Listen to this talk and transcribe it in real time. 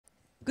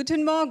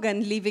Guten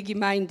Morgen, liebe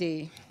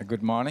Gemeinde.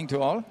 Good morning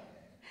to all.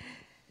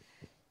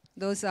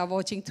 Those are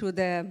watching through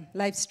the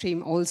live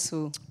stream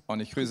also. Und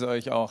ich grüße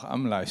euch auch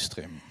am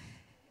Livestream.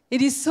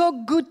 It is so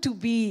good to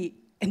be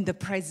in the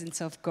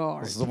presence of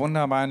God. Es ist so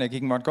wunderbar, in der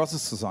Gegenwart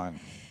Gottes zu sein.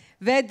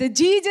 Where the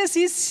Jesus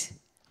is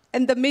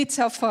in the midst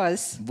of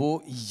us,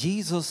 Wo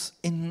Jesus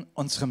in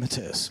unserer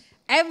Mitte ist.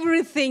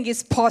 everything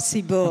is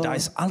possible. Und da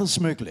ist alles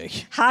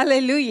möglich.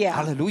 Hallelujah.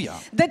 Halleluja.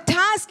 The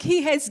task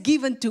he has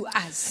given to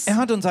us. Er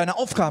hat uns eine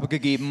Aufgabe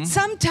gegeben.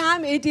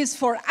 Sometimes it is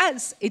for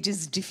us, it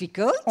is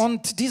difficult.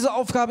 Und diese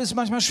Aufgabe ist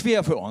manchmal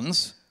schwer für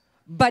uns.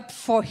 But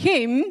for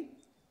him,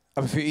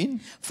 Aber für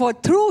ihn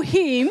through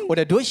him,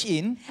 oder durch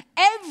ihn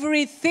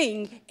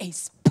everything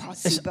is ist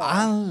possible.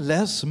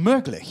 alles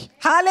möglich.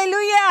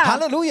 Hallelujah.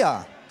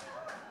 Halleluja.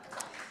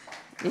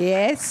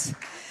 Yes.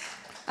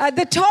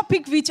 The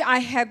topic which I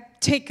have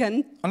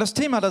taken, Und das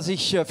Thema, das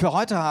ich für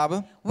heute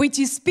habe, which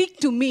is speak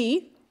to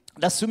me,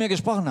 das zu mir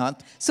gesprochen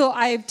hat, so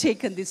I have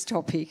taken this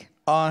topic.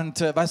 und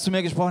weil es zu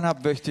mir gesprochen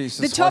hat, möchte ich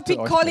The es heute topic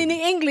euch called in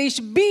bringen.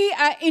 English, be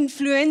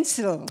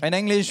influential. In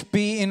Englisch,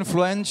 be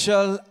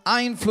influential,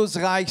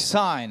 einflussreich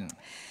sein.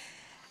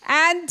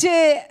 And,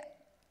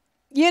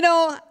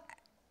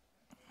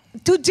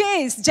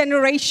 today's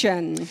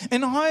generation,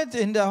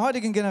 In der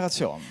heutigen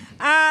Generation.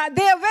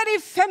 they are very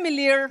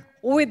familiar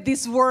with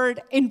this word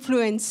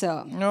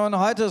influencer. Ja, und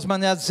heute ist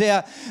man ja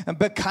sehr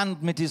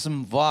bekannt mit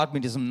diesem Wort,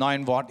 mit diesem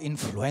neuen Wort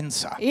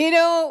Influencer. You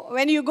know,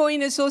 when you go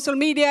in a social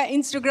media,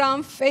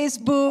 Instagram,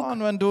 Facebook,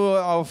 Und wenn du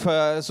auf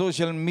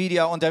Social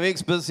Media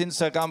unterwegs bist,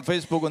 Instagram,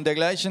 Facebook und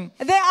dergleichen,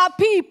 there are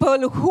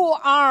people who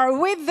are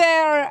with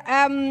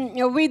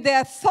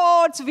their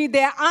thoughts, with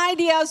their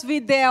ideas,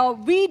 with their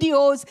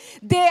videos,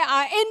 they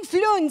are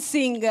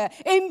influencing,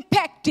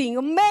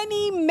 impacting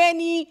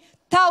many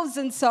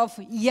thousands of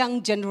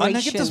young und da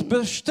gibt es generation.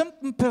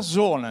 bestimmten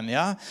Personen,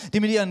 ja, die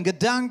mit ihren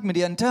Gedanken, mit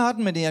ihren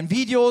Taten, mit ihren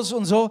Videos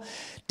und so,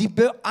 die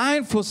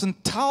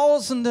beeinflussen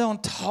Tausende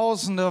und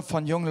Tausende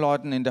von jungen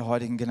Leuten in der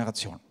heutigen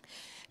Generation.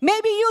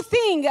 Maybe you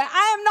think, I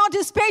am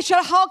not special,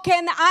 how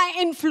can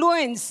I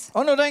influence?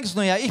 Und du denkst,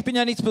 naja, ich bin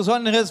ja nichts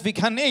Besonderes, wie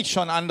kann ich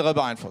schon andere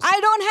beeinflussen? I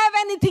don't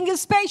have anything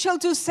special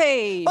to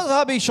say. Was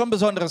habe ich schon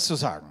Besonderes zu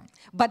sagen?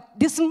 But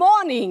this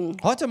morning,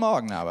 Heute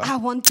Morgen aber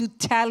I want to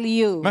tell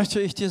you,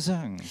 möchte ich dir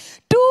sagen,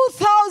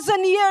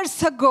 2000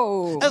 years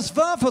ago, es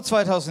war vor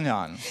 2000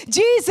 Jahren,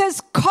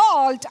 Jesus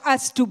called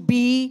us to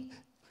be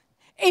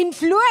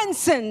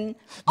influencing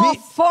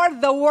for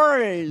the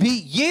world.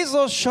 wie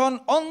Jesus schon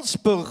uns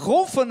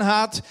berufen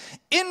hat,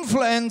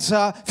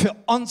 Influencer für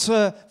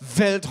unsere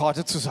Welt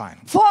heute zu sein.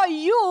 For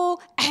you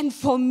and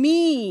for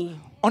me.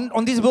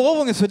 Und diese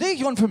Berufung ist für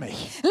dich und für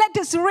mich. Let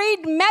us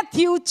read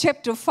Matthew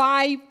chapter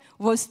 5,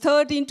 verse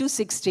 13 to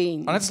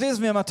 16. Und jetzt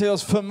lesen wir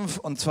Matthäus 5,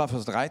 und zwar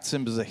Vers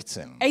 13 bis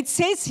 16, It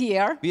says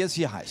here, wie es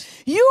hier heißt.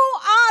 you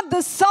are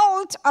the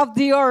salt of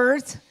the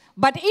earth,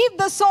 but if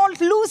the salt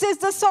loses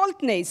the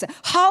saltness,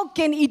 how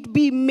can it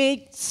be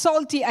made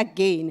salty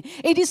again?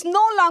 It is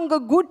no longer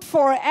good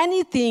for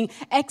anything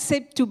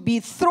except to be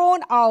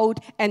thrown out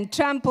and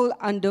trampled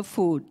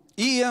underfoot.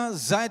 Ihr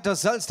seid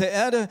das Salz der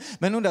Erde.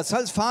 Wenn nun das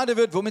Salz fade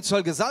wird, womit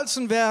soll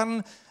gesalzen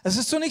werden? Es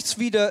ist so nichts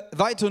wieder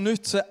weiter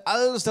nütze,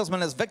 als dass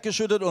man es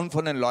weggeschüttet und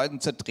von den Leuten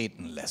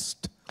zertreten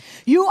lässt.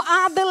 You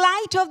are the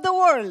light of the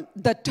world.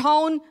 The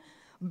town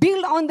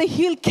built on the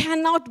hill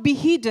cannot be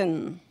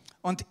hidden.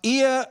 Und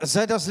ihr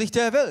seid das Licht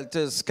der Welt.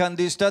 Es kann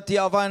die Stadt, die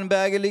auf einem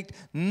Berge liegt,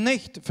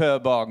 nicht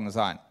verborgen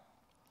sein.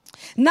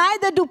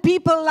 Neither do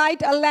people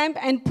light a lamp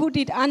and put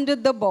it under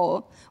the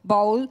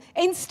bowl.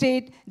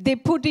 Instead, they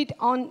put it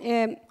on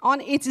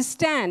its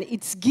stand.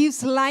 It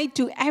gives light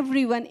to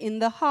everyone in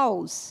the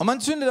house. Und man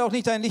zündet auch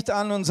nicht ein Licht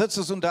an und setzt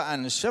es unter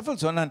einen Scheffel,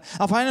 sondern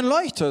auf einen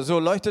Leuchter. So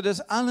leuchtet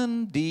es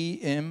allen, die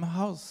im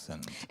Haus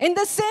sind. In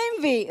the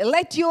same way,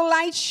 let your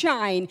light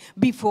shine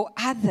before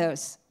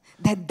others,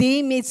 that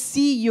they may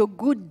see your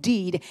good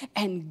deed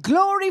and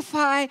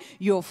glorify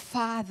your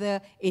Father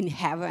in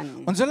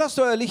heaven. Und so lasst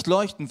euer Licht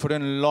leuchten vor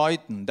den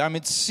Leuten,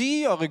 damit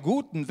sie eure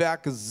guten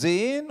Werke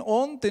sehen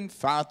und den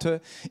Vater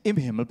im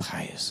Himmel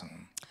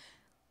preisen.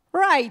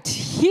 Right,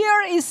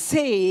 here it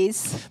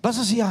says, Was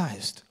es hier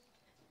heißt.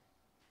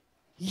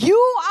 you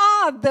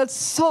are the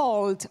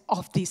salt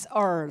of this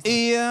earth.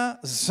 Ihr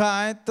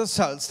seid das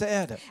Salz der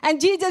Erde. And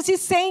Jesus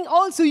is saying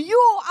also, you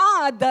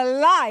are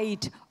the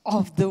light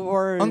of the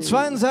world. Und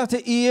zweitens sagte,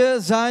 ihr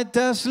seid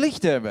das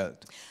Licht der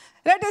Welt.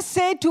 Let us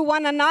say to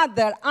one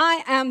another,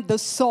 I am the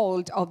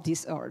salt of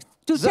this earth.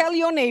 To tell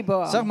your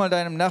neighbor. Sag mal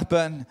deinem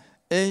Nachbarn,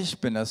 ich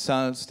bin das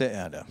Salz der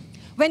Erde.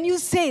 When you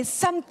say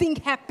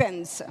something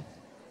happens.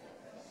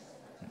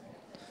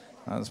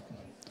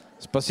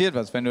 Es passiert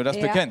was, wenn du das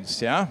Ja.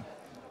 bekennst, ja?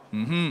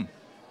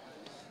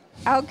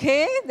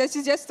 Okay, this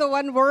is just the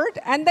one word.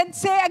 And then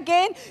say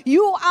again,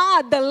 you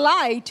are the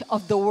light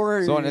of the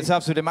world. So, und jetzt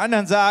darfst du dem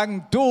anderen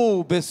sagen,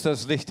 du bist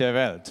das Licht der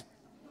Welt.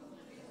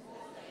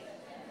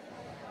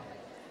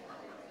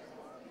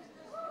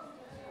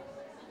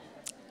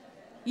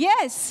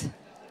 Yes.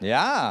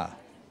 Ja.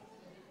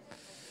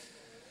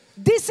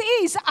 This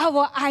is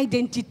our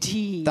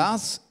identity.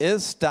 Das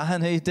ist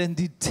deine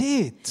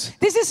Identität.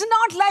 This is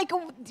not like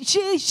she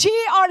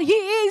or he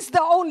is the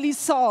only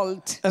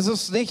salt. Es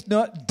ist nicht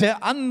nur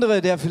der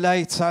andere, der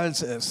vielleicht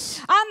Salz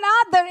ist.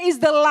 Another is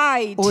the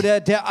light. Oder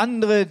der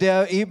andere,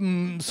 der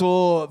eben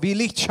so wie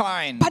Licht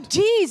scheint. But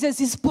Jesus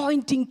is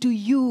pointing to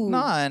you.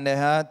 Nein, der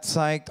Herr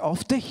zeigt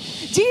auf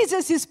dich.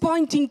 Jesus is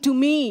pointing to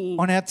me.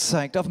 Und er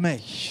zeigt auf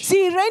mich.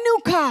 See,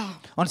 Renuka,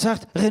 Und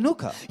sagt,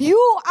 Renuka, you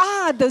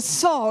are the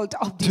salt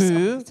of this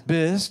du earth.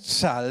 bist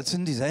Salz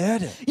in dieser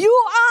Erde. You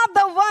are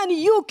the one,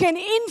 you can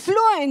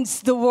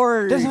influence the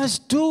world. Das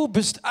heißt, du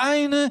bist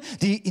eine,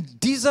 die in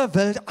dieser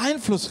Welt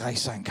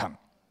einflussreich sein kann.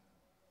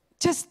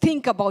 Just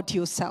think about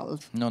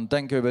yourself. Nun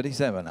denke über dich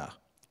selber nach.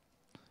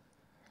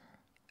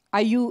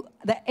 Are you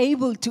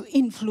able to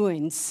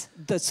influence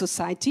the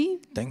society?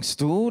 Denkst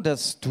du,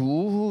 dass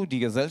du die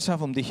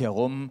Gesellschaft um dich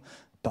herum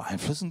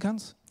beeinflussen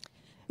kannst?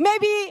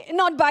 Maybe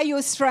not by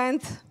your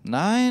strength.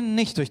 Nein,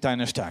 nicht durch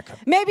deine Stärke.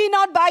 Maybe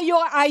not by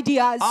your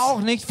ideas. Auch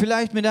nicht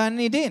vielleicht mit deinen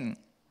Ideen.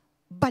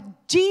 But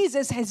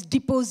Jesus has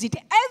deposited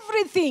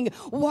everything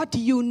what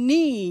you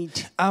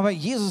need. Aber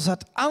Jesus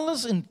hat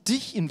alles in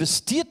dich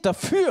investiert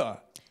dafür,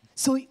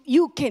 So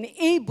you can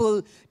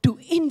able to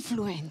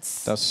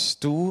influence. dass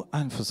du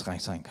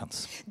einflussreich sein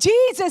kannst.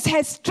 Jesus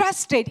has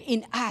trusted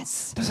in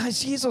us. Das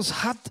heißt, Jesus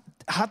hat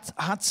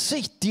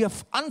sich dir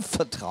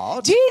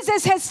anvertraut.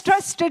 Jesus has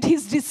trusted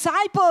his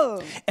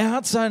disciple. Er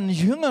hat seinen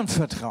Jüngern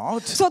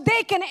vertraut, So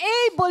they can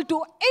able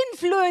to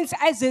influence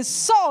as a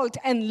salt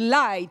and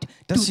light to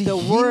dass sie the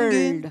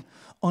hingehen world.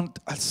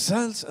 und als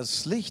Salz,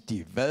 als Licht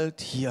die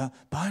Welt hier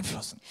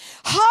beeinflussen.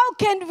 How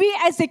can we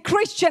as a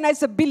Christian,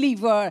 as a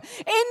believer,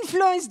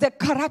 influence the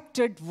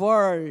corrupted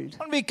world?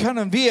 Und wie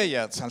können wir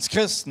jetzt als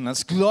Christen,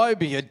 als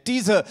Gläubige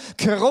diese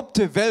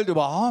korrupte Welt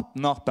überhaupt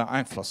noch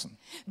beeinflussen?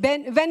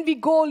 When we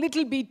go a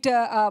little bit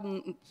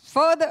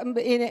further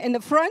in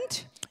the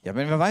front, Ja,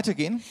 wenn wir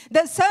weitergehen,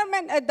 the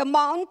Sermon at the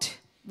Mount,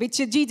 which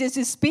Jesus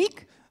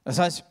speak, das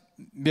heißt,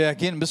 wir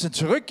gehen ein bisschen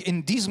zurück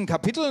in diesem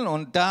Kapitel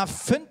und da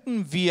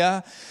finden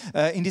wir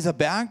in dieser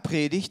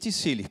Bergpredigt die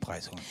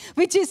Seligpreisungen.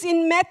 which is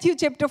in Matthew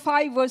chapter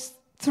 5 verse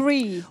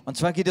 3. Und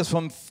zwar geht es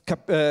vom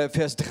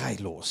Vers 3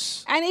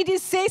 los. And it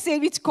is says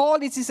here, which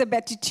called it is a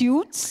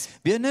Beatitudes.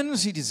 Wir nennen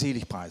sie die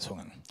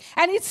Seligpreisungen.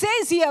 And it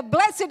says here,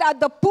 blessed are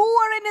the poor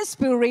in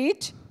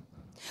spirit,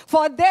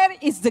 for there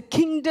is the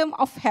kingdom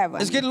of heaven.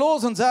 Es geht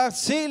los und sagt,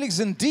 selig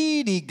sind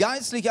die, die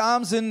geistlich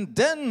arm sind,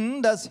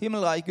 denn das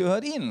Himmelreich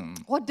gehört ihnen.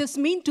 What does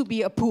it mean to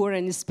be a poor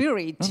in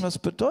spirit? Und was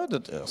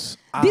bedeutet es,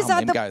 arm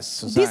im Geist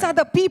zu These are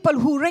sein? the people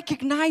who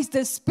recognize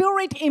the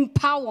spirit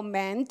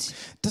empowerment.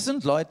 Das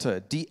sind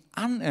Leute, die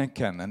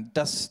anerkennen,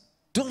 dass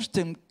durch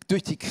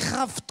die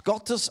Kraft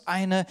Gottes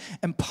eine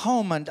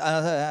Empowerment,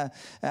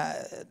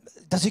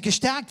 dass sie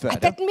gestärkt werden.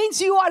 That means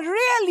you are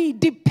really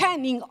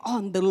depending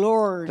on the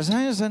Lord. Das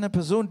heißt, es ist eine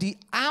Person, die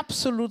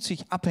absolut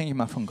sich abhängig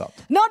macht von Gott.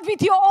 Not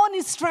with your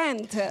own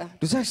strength,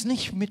 Du sagst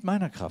nicht mit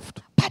meiner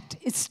Kraft, but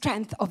it's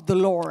strength of the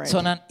Lord.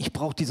 sondern ich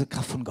brauche diese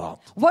Kraft von Gott.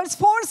 Verse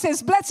 4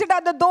 says, blessed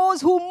are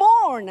those who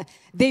mourn,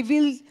 they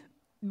will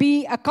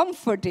be Wie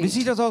comforted.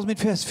 sieht das aus mit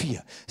Vers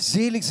 4?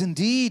 Selig sind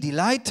die, die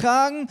Leid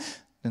tragen,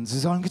 denn sie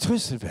sollen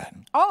getröstet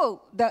werden. Oh,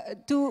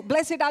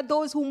 blessed are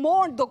those who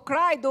mourn, those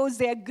cry, those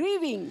they are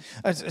grieving.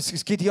 Also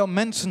es geht hier um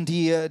Menschen,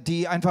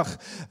 die einfach,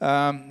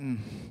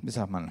 wie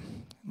sagt man,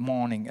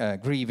 mourning,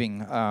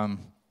 grieving,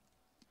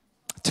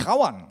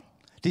 trauern.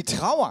 Die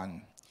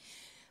trauern.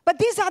 But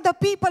these are the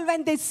people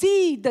when they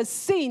see the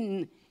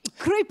sin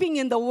creeping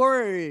in the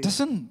world. Das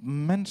sind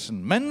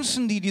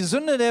Menschen, die die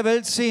Sünde der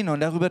Welt sehen und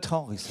darüber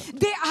traurig sind.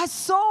 They are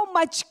so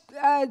much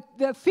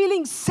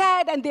feeling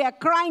sad and they are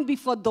crying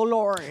before the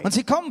Lord. Und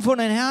sie kommen vor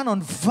den Herrn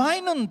und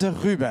weinen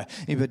darüber,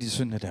 über die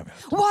Sünde der Welt.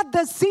 What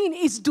the sin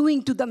is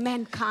doing to the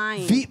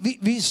mankind.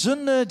 Wie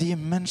Sünde die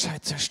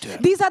Menschheit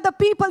zerstört. These are the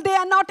people, they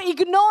are not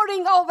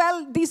ignoring, oh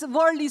well, this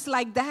world is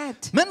like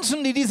that.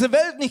 Menschen, die diese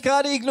Welt nicht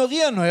gerade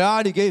ignorieren.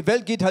 Naja, die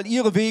Welt geht halt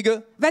ihre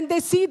Wege. When they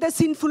see the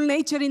sinful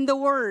nature in the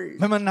world.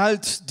 Wenn man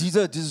halt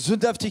diese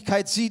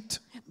Sündhaftigkeit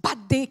sieht. But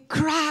they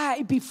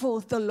cry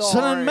before the Lord.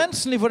 Sondern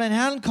Menschen, die vor den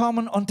Herrn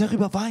kommen und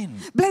darüber weinen.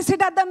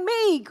 Blessed are the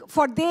meek,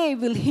 for they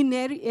will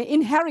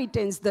inherit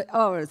the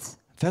earth.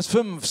 Vers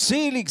 5.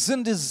 Selig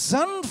sind die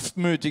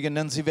Sanftmütigen,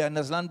 denn sie werden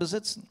das Land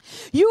besitzen.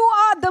 You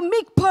are the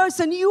meek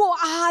person. You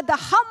are the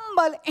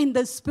humble in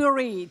the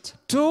spirit.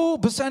 Du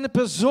bist eine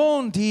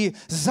Person, die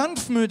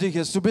sanftmütig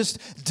ist. Du bist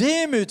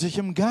demütig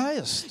im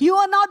Geist. You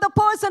are not the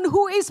person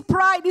who is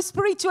pride,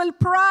 spiritual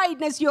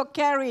prideness you are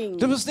carrying.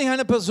 Du bist nicht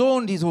eine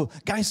Person, die so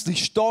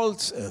geistlich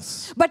stolz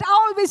ist, But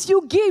always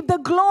you give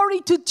the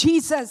glory to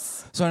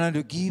Jesus. sondern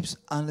du gibst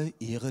alle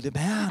Ehre dem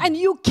Herrn. And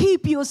you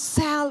keep your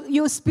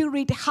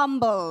spirit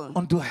humble.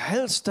 Und du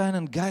hältst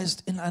deinen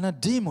Geist in einer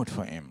Demut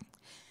vor ihm.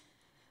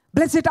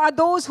 Blessed are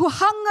those who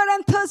hunger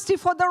and thirsty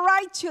for the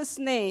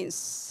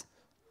righteousness.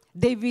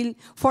 They will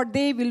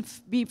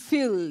be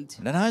filled.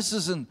 Und dann heißt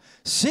es,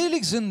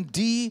 selig sind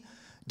die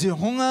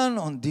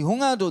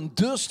hungert und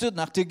dürstet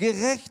nach der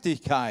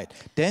Gerechtigkeit,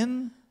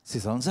 denn Sie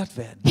sollen satt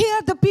werden. Here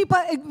the people,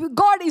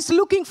 God is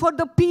looking for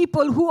the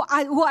people who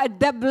are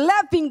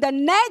developing the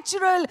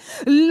natural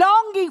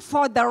longing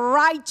for the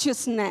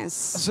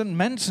righteousness. Das sind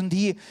Menschen,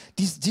 die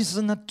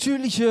diese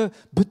natürliche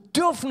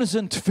Bedürfnisse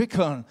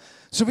entwickeln,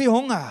 so wie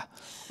Hunger.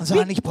 Und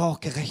sagen, ich brauche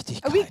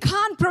Gerechtigkeit. We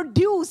can't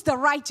produce the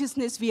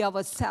righteousness we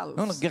ourselves.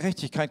 Nun,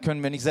 Gerechtigkeit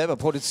können wir nicht selber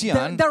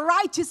produzieren. The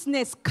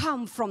righteousness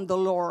comes from the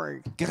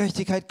Lord.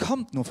 Gerechtigkeit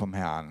kommt nur vom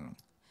Herrn.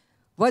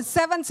 Verse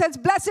 7 says,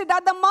 Blessed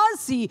are the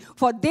mercy,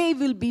 for they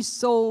will be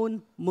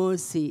shown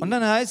mercy. Und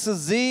dann heißt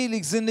es,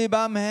 selig sind die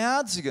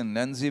Barmherzigen,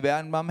 denn sie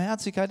werden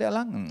Barmherzigkeit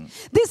erlangen.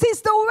 This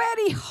is the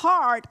very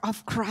heart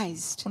of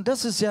Christ. Und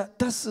das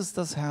ist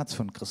das Herz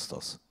von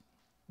Christus.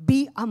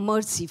 Be a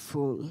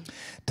merciful.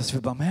 Dass wir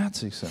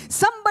barmherzig sind.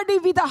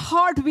 Somebody with a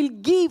heart will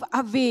give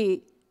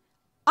away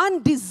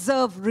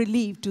undeserved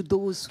relief to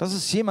those. Das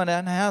ist jemand, der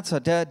ein Herz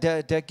hat,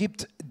 der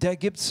gibt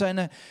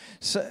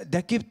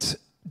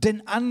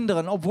den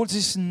anderen, obwohl sie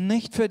es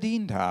nicht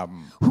verdient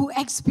haben. Who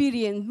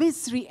experience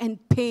misery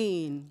and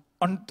pain.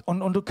 Und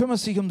du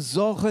kümmerst dich um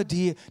solche,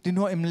 die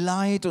nur im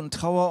Leid und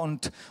Trauer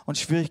und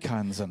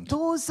Schwierigkeiten sind.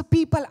 Those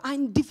people are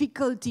in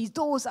difficulties,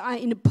 those are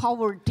in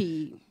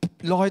poverty.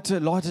 Leute,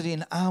 die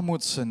in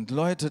Armut sind,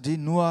 Leute, die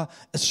nur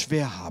es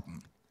schwer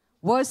haben.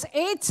 Verse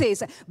 8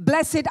 says,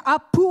 Blessed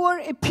are pure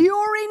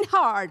in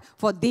heart,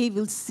 for they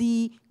will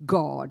see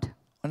God.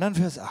 Und dann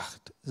Vers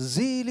 8.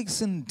 Selig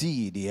sind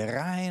die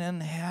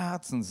reinen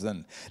Herzen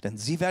sind, denn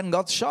sie werden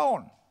Gott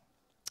schauen.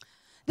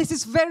 This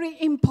is very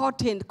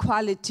important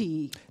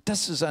quality.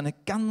 Das ist eine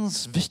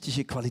ganz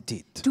wichtige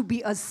Qualität. To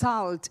be a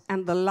salt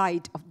and the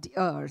light of the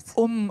earth.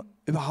 Um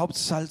überhaupt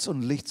Salz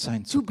und Licht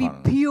sein zu To be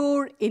können.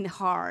 pure in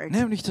heart.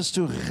 Nämlich, dass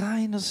du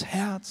reines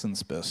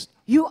Herzens bist.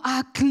 You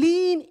are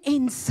clean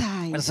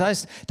inside. Das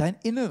heißt, dein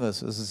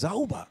Inneres ist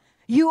sauber.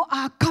 You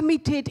are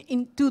committed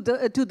to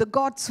the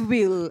God's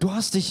will. Du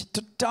hast dich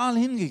total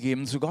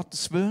hingegeben zu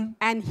Gottes Willen.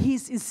 And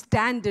His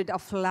standard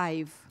of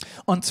life.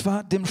 Und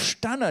zwar dem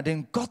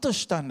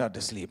Gottesstandard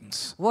des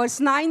Lebens.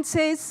 Verse 9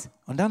 says,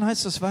 Und dann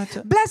heißt es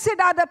weiter. Blessed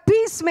are the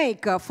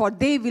peacemaker, for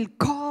they will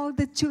call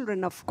the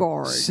children of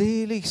God.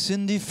 Selig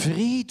sind die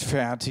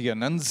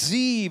Friedfertigen, denn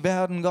sie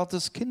werden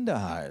Gottes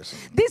Kinder heißen.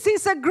 This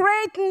is a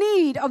great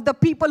need of the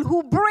people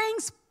who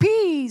brings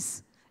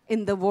peace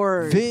in the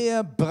world.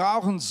 Wir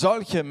brauchen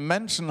solche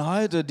Menschen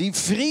heute, die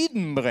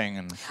Frieden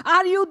bringen.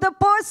 Are you the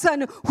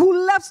person who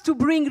loves to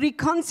bring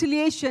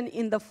reconciliation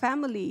in the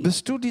family?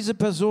 Bist du diese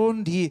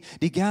Person, die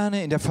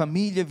gerne in der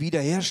Familie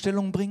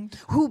Wiederherstellung bringt?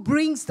 Who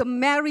brings the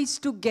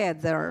marriage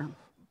together?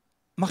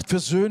 Macht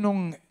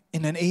Versöhnung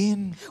in den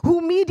Ehen?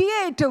 Who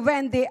mediate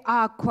when they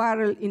are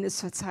quarrel in a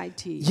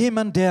society?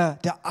 Jemand, der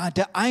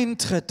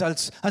eintritt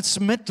als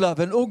Mittler,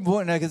 wenn irgendwo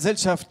in der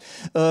Gesellschaft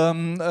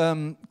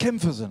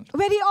Kämpfe sind.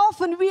 Very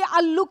often we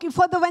are looking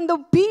for when the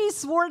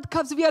peace word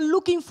comes, we are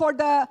looking for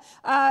the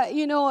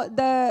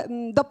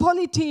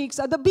politics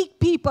or the big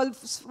people.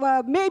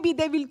 Maybe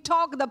they will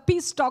talk the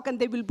peace talk and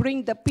they will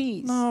bring the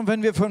peace. Na,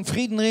 wenn wir von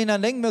Frieden reden,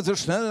 dann denken wir so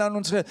schnell an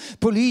unsere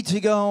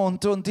Politiker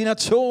und die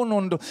Nation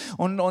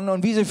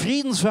und wie sie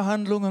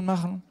Friedensverhandlungen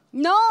machen.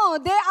 No,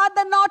 they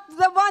are not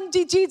the one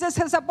Jesus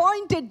has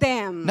appointed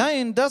them.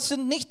 Nein, das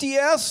sind nicht die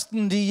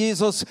Ersten, die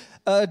Jesus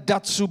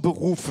dazu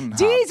berufen hat.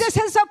 Jesus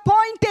has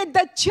appointed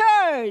the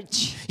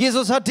church.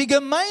 Jesus hat die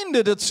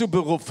Gemeinde dazu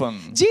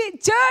berufen.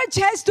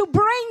 Church has to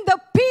bring the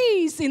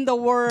peace in the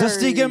world. Dass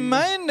die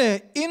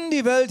Gemeinde in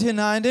die Welt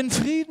hinein den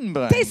Frieden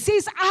bringt. This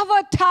is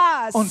our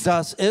task. Und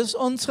das ist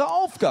unsere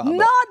Aufgabe.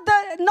 Not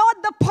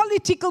the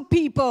political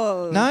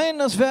people. Nein,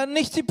 das werden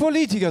nicht die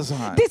Politiker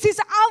sein. This is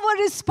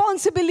our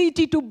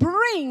responsibility to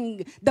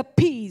bring the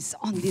peace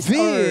on this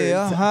Wir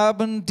earth.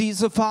 haben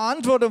diese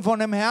Verantwortung von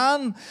dem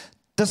Herrn,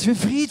 dass wir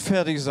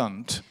friedfertig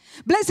sind.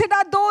 Blessed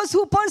are those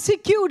who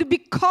persecute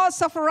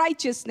because of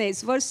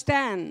righteousness. Verse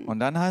 10. Und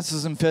dann heißt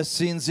es im Vers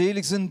 10,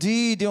 selig sind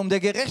die um der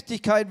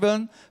Gerechtigkeit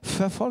willen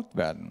verfolgt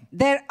werden.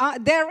 There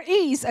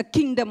is a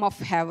kingdom of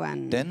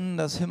heaven. Denn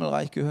das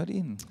Himmelreich gehört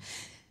ihnen.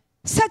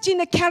 Such in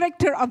a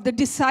character of the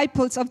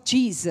disciples of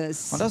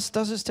Jesus. Und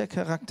das ist der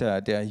Charakter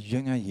der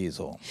Jünger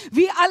Jesu.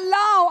 We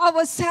allow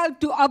ourselves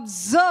to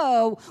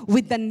observe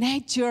with the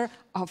nature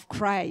of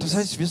Christ. Das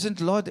heißt, wir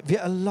sind Leute, wir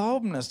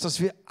erlauben es, dass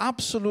wir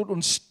absolut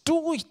uns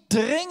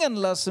durchdringen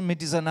lassen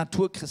mit dieser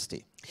Natur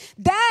Christi.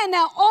 Then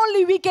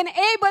only we can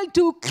able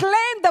to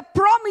claim the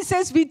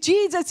promises which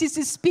Jesus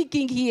is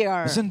speaking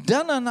here. Wir sind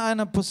dann in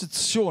einer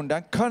Position,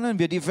 da können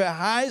wir die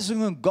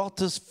Verheißungen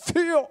Gottes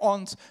für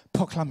uns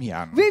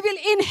proklamieren. We will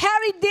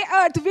inherit the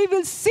earth. We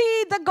will see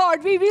the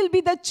God. We will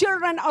be the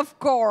children of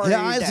God.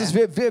 Ja, heißt es,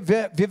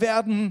 wir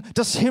werden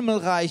das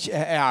Himmelreich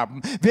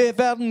ererben. Wir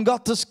werden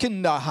Gottes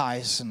Kinder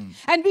heißen.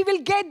 And we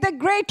will get the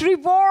great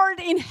reward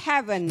in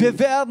heaven. Wir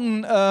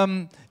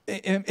werden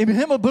im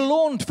Himmel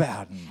belohnt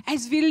werden.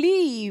 As we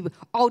live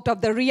out of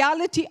the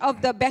reality of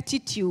the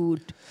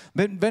beatitude.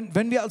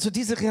 Wenn wir also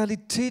diese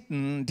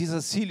Realitäten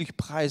dieser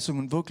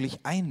Seligpreisungen wirklich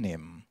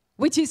einnehmen.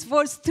 Which is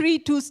verse 3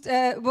 to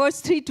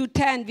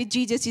 10, which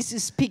Jesus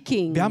is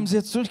speaking. Wir haben sie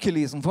jetzt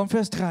durchgelesen, von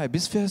Vers 3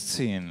 bis Vers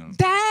 10.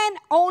 Then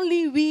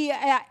only we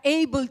are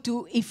able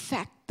to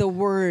affect the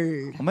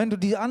world. Und wenn du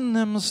die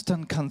annimmst,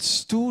 dann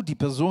kannst du die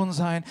Person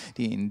sein,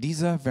 die in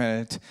dieser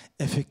Welt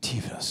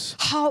effektiv ist.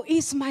 How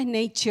is my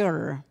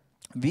nature?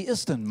 Wie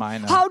ist denn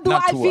meine How do I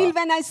Natur? feel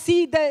when I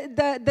see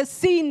the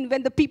sin,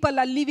 when the people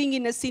are living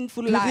in a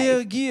sinful Wie life?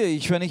 reagiere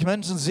ich, wenn ich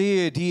Menschen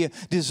sehe, die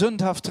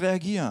sündhaft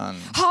reagieren?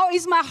 How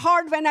is my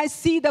heart when I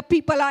see the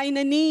people are in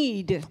a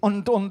need?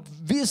 Und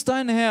wie ist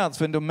dein Herz,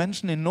 wenn du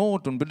Menschen in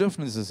Not und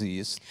Bedürfnisse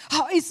siehst?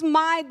 How is the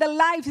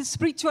life,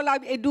 spiritual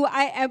life? Do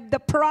I am the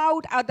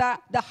proud or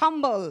the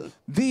humble?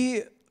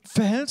 Wie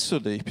verhältst du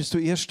dich? Bist du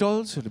eher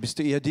stolz oder bist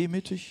du eher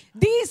demütig?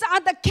 These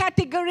are the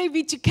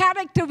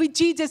character which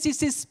Jesus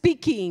is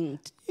speaking.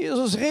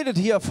 Jesus redet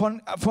hier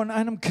von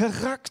einem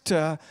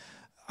Charakter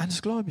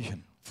eines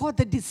Gläubigen. For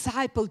the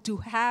disciple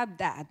to have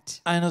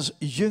that. Eines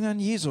Jüngern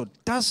Jesu.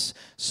 Das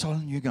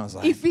sollen Jünger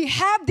sein. If we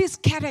have this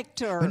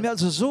character, Wenn wir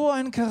also so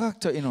einen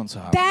Charakter in uns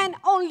haben, then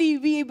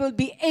only we will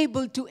be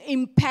able to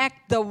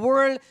impact the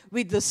world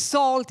with the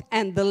salt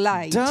and the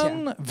light.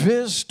 dann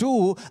wirst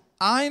du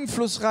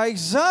einflussreich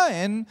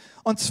sein,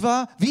 und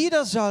zwar wie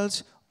das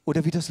Salz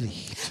oder wie das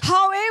Licht.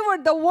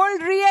 However, the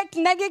world reacts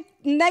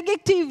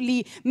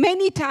negatively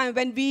many times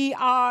when we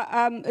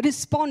are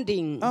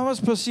responding. Aber was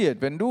passiert,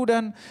 wenn du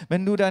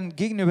dann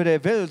gegenüber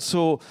der Welt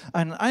so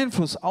einen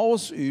Einfluss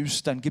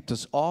ausübst, dann gibt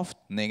es oft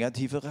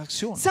negative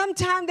Reaktionen.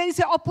 Sometimes there is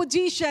a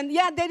opposition.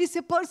 Yeah, there is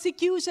a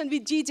persecution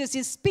which Jesus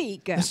is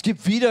speak. Es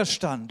gibt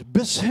Widerstand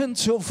bis hin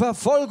zur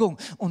Verfolgung,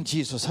 und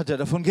Jesus hat ja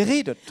davon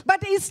geredet. But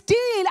it's still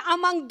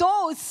among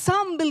those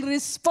some will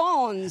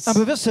respond.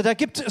 Aber wisst ihr, da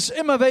gibt es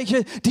immer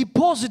welche, die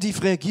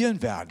positiv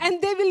reagieren werden.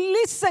 And they will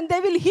listen,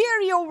 they will hear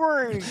your word.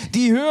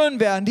 Die hören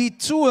werden, die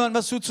zuhören,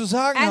 was du zu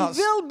sagen And hast.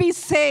 will be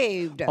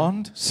saved.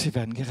 Und sie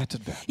werden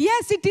gerettet werden.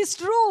 Yes, it is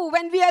true.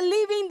 When we are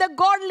living the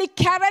godly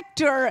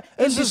character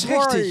in Es ist this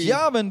world, richtig,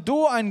 ja, wenn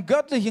du einen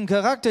göttlichen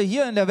Charakter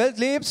hier in der Welt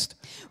lebst,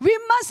 we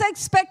must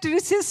expect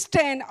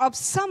resistance of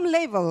some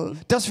level.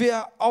 dass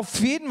wir auf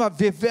jeden Fall,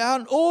 wir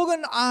werden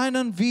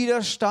irgendeinen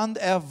Widerstand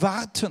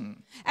erwarten.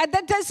 And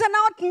that does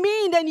not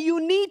mean that you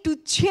need to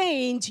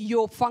change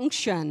your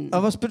function.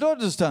 Aber was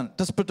bedeutet es dann?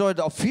 Das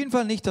bedeutet auf jeden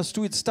Fall nicht, dass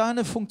du jetzt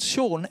deine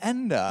Funktion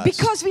änderst.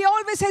 Because we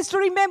always have to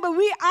remember,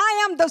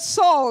 I am the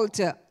salt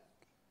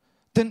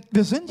Denn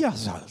wir sind ja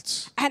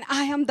Salz. and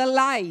I am the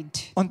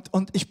light.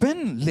 Und ich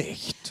bin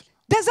Licht.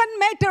 Doesn't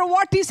matter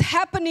what is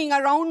happening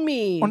around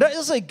me. Und da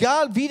ist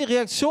egal, wie die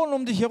Reaktionen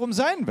um dich herum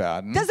sein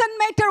werden. Doesn't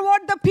matter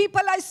what the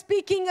people are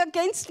speaking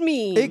against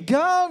me.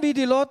 Egal, wie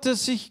die Leute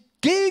sich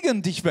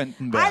gegen dich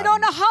wenden I werden. don't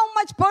know how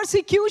much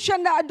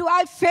persecution do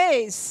I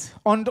face.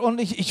 Und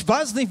ich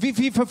weiß nicht, wie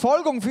viel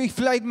Verfolgung ich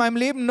vielleicht in meinem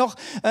Leben noch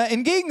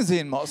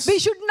entgegensehen muss. We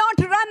should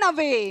not run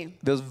away.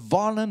 Wir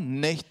wollen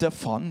nicht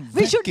davon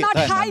We should not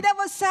wegrennen. hide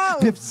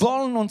ourselves. Wir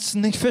wollen uns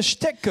nicht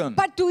verstecken.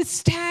 But to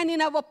stand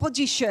in our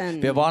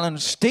position. Wir wollen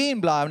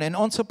stehen bleiben in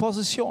unserer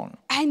Position.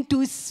 And to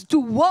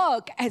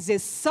work as a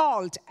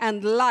salt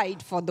and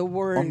light for the Und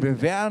world.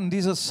 wir werden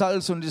dieses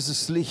Salz und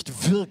dieses Licht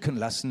wirken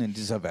lassen in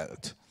dieser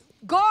Welt.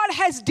 God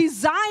has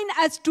designed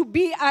us to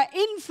be an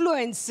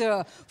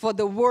influencer for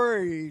the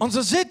world. Und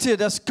so seht ihr,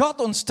 dass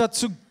Gott uns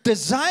dazu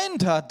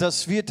designt hat,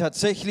 dass wir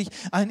tatsächlich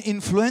ein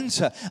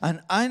Influencer,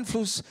 eine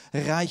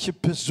einflussreiche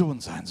Person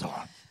sein sollen.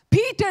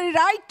 Peter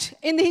write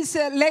in his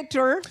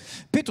letter,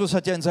 Petrus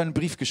hat ja in seinem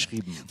Brief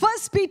geschrieben.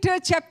 1 Peter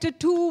chapter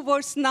 2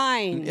 verse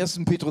 9.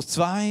 1. Petrus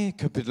 2,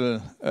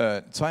 Kapitel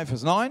 2,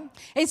 Vers 9,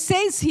 It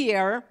says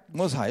here,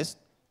 was heißt,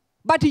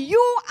 but you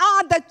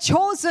are the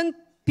chosen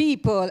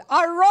people,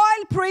 a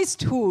royal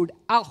priesthood,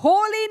 a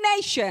holy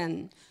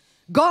nation,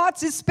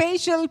 God's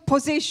special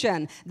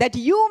possession, that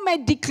you may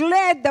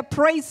declare the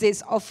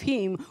praises of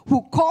him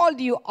who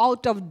called you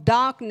out of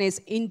darkness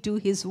into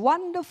his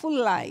wonderful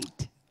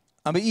light.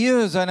 aber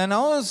ihr seid ein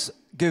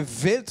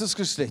ausgewähltes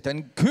Geschlecht,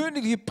 eine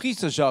königliche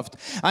Priesterschaft,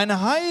 ein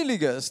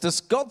heiliges,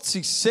 das Gott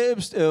sich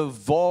selbst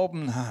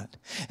erworben hat.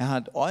 Er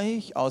hat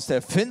euch aus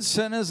der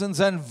Finsternis in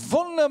sein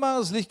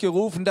wunderbares Licht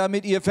gerufen,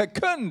 damit ihr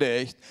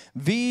verkündigt,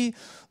 wie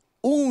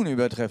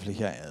unübertrefflich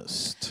er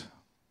ist.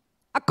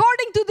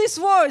 According to this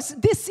verse,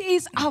 this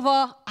is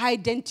our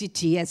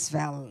identity as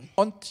well.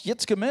 Und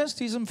jetzt gemäß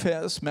diesem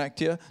Vers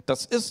merkt ihr,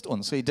 das ist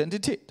unsere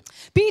Identität.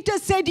 Peter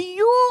said,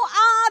 you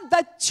are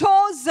the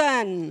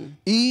chosen.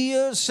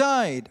 Ihr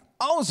seid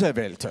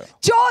Auserwählte.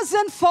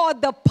 Chosen for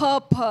the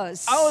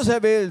purpose.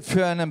 Auserwählt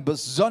für eine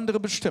besondere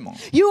Bestimmung.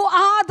 You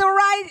are the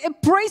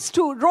right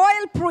priesthood,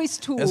 royal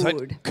priesthood. Ihr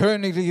seid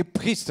königliche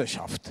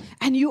Priesterschaft.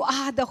 And you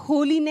are the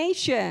holy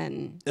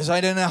nation. Ihr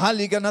seid eine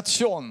heilige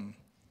Nation.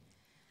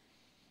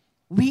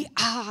 We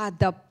are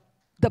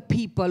the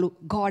people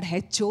God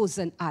has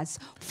chosen us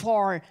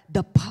for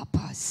the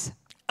purpose.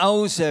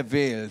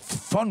 Auserwählt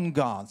von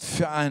Gott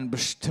für einen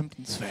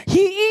bestimmten Zweck.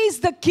 He is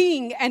the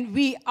king and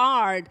we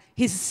are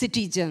his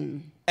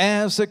citizen.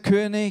 Er ist der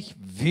König,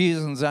 wir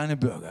sind seine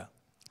Bürger.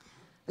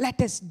 Let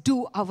us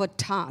do our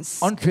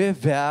task. Und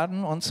wir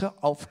werden unsere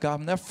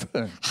Aufgaben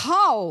erfüllen.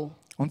 How?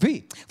 Und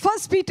wie?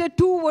 1 Peter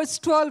 2 verse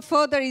 12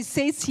 further it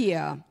says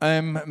here,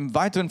 Im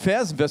weiteren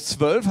Vers, Vers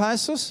 12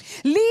 heißt es,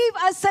 live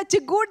as such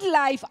a good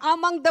life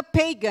among the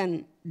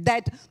pagan,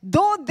 that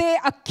though they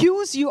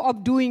accuse you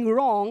of doing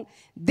wrong,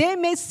 they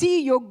may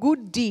see your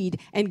good deed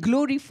and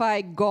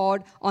glorify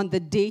God on the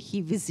day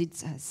he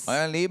visits us.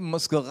 euer Leben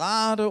muss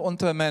gerade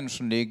unter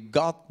Menschen, die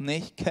Gott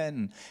nicht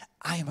kennen,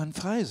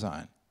 einwandfrei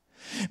sein.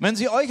 Wenn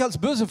sie euch als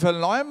böse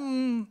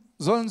verleumden,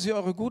 sollen sie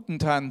eure guten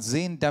Taten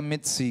sehen,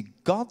 damit sie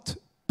Gott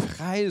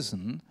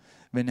preisen,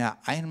 wenn er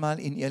einmal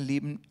in ihr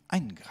Leben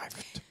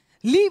eingreift.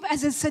 Live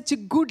as such a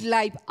good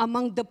life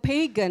among the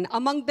pagan,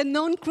 among the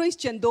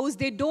non-Christian, those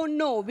they don't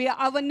know. We are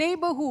our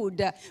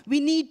neighborhood. We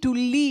need to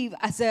live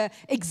as a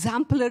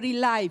exemplary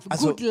life,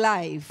 good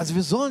life. Also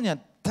wir sollen ja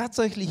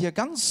tatsächlich hier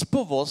ganz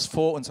bewusst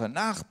vor unseren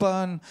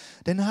Nachbarn,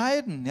 den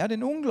Heiden, ja,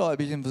 den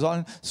Ungläubigen, wir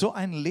sollen so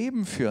ein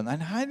Leben führen,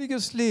 ein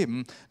heiliges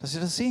Leben, dass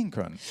sie das sehen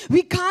können. We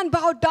can't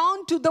bow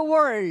down to the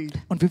world,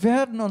 Und wir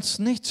werden uns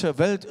nicht zur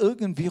Welt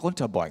irgendwie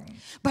runterbeugen,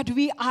 but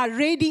we are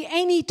ready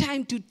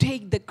anytime to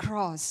take the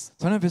cross.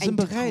 sondern wir sind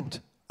and to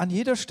bereit, an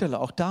jeder Stelle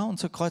auch da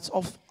unser Kreuz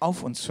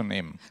auf uns zu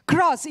nehmen.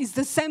 Cross is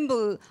the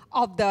symbol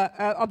of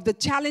the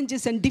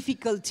challenges and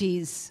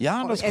difficulties.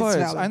 Ja, das as Kreuz,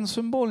 well. ein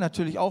Symbol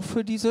natürlich auch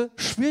für diese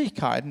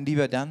Schwierigkeiten, die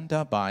wir dann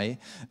dabei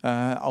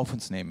auf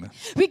uns nehmen.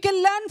 We can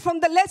learn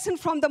from the lesson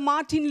from the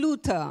Martin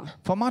Luther.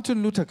 Von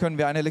Martin Luther können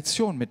wir eine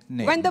Lektion When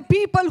mitnehmen. the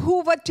people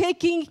who were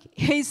taking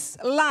his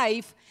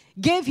life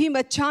gave him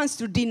a chance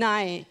to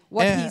deny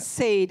what he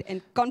said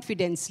and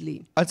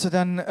confidently. Als er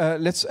dann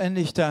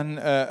letztendlich dann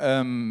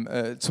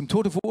zum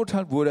Tode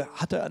verurteilt wurde,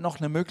 hatte er noch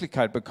eine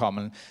Möglichkeit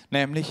bekommen,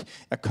 nämlich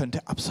er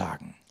könnte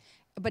absagen.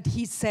 But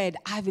he said,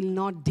 I will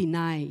not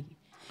deny,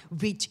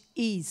 which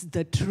is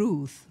the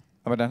truth.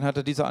 Aber dann hat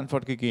er diese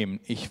Antwort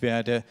gegeben: Ich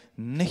werde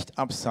nicht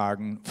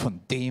absagen von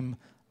dem,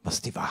 was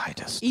die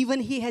Wahrheit ist. Even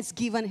he has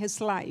given his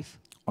life,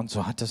 Und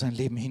so hat er sein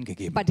Leben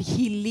hingegeben. but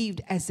he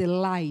lived as a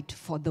light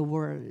for the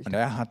world. Und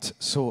er hat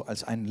so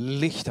als ein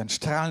Licht, ein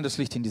strahlendes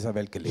Licht in dieser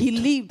Welt He gelebt.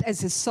 lived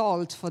as a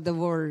salt for the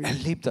world. Er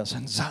lebt als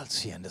ein Salz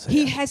hier in dieser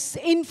He Erde. has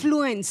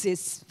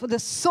influences for the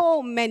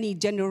so many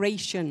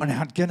generations. Und er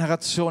hat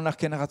Generation nach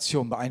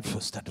Generation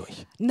beeinflusst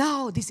dadurch.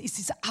 Now this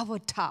is our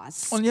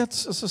task, Und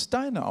jetzt ist es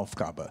deine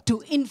Aufgabe,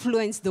 to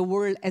influence the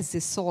world as a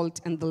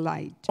salt and the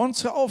light.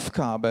 unsere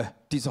Aufgabe,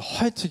 diese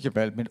heutige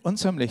Welt mit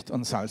unserem Licht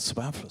und Salz zu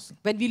beeinflussen.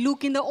 When we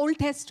look in the Old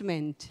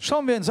Testament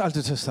Schauen wir ins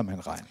Alte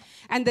Testament rein.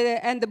 and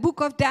the book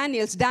of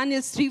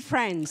Daniel's three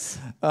friends.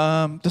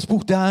 Das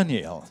Buch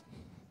Daniel.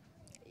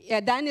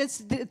 Yeah,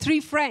 Daniel's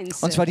three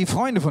friends. Und zwar die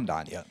Freunde von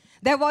Daniel.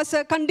 There was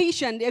a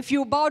condition: if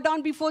you bow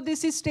down before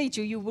this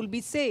statue, you will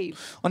be saved.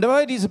 Und da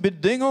war diese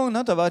Bedingung,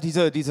 ne, da war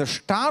diese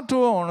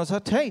Statue und er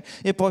sagt, hey,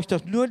 ihr braucht doch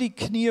nur die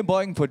Knie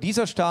beugen vor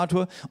dieser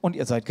Statue und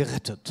ihr seid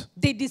gerettet.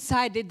 They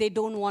decided they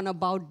don't want to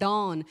bow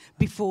down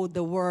before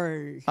the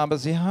world. Aber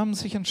sie haben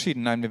sich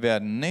entschieden, nein, wir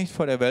werden nicht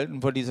vor der Welt und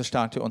vor dieser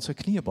Statue unsere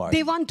Knie They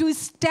beugen. want to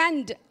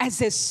stand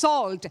as a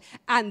salt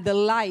and the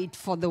light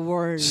for the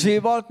world.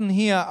 Sie wollten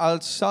hier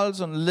als Salz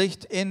und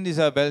Licht in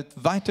dieser Welt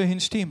weiterhin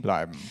stehen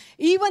bleiben.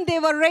 Even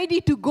they were ready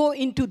to go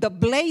into the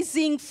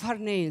blazing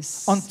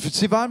furnace. Und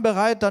sie waren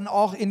bereit, dann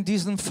auch in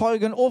diesen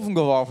feurigen Ofen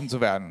geworfen zu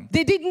werden.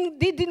 They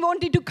didn't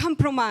want to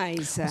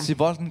compromise. Sie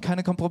wollten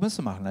keine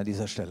Kompromisse machen an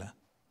dieser Stelle.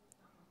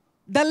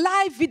 The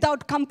life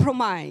without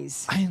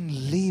compromise. Ein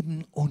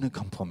Leben ohne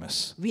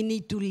Kompromiss. We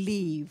need to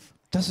live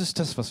Das ist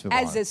das, was wir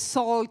as a wollen.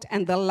 salt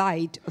and the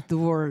light of the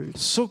world.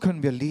 So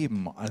können wir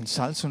leben, als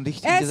Salz und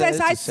Licht in As dieser Welt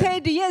I zu sein.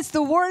 said, yes, the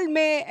world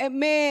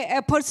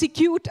may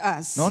persecute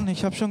us. Nun,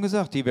 ich habe schon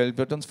gesagt, die Welt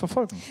wird uns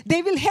verfolgen.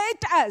 They will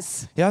hate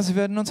us. Ja, sie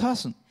werden uns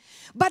hassen.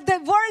 But the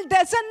world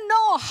doesn't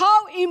know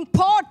how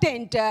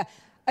important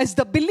as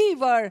the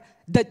believer,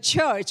 the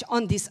church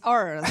on this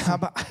earth.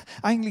 Aber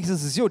eigentlich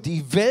ist es so,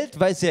 die Welt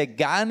weiß ja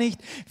gar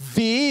nicht,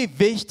 wie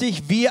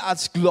wichtig wir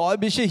als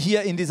Gläubige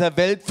hier in dieser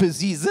Welt für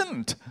sie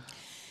sind.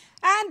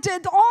 And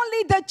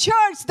only the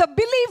church, the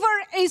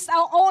believer is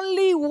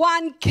only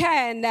one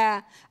can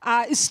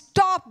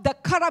stop the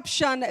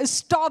corruption,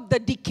 stop the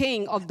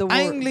decaying of the world.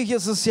 Eigentlich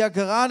ist es ja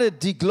gerade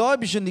die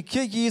Gläubigen, die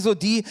Kirche Jesu,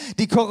 die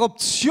die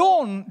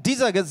Korruption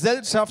dieser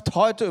Gesellschaft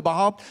heute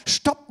überhaupt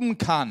stoppen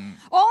kann.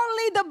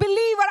 Only the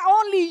believer,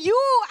 only you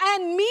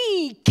and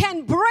me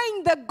can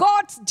bring the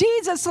God's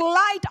Jesus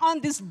light on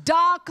this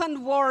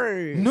darkened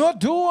world. Nur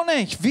du und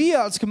ich,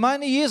 wir als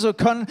Gemeinde Jesu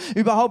können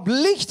überhaupt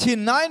Licht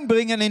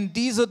hineinbringen in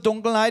diese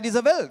Dunkelheit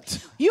dieser Welt.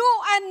 You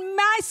and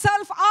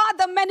myself are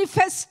the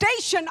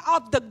manifestation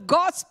of the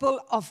gospel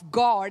of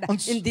God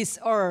in this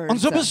earth. Und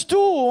so bist du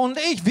und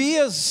ich,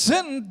 wir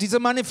sind diese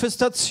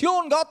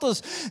Manifestation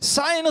Gottes,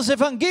 seines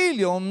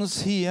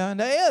Evangeliums hier in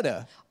der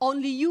Erde.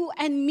 Only you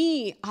and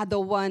me are the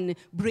one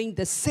bring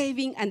the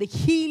saving and the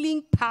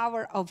healing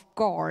power of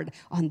God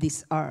on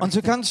this earth. Und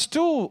so kannst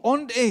du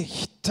und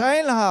ich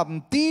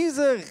teilhaben,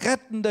 diese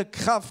rettende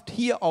Kraft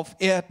hier auf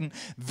Erden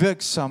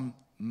wirksam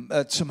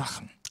zu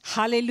machen.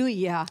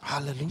 Hallelujah.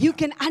 Halleluja. You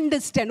can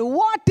understand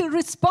what a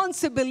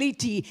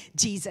responsibility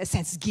Jesus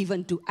has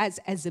given to us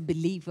as a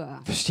believer.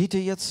 Versteht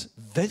ihr jetzt,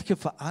 welche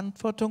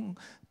Verantwortung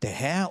der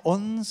Herr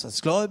uns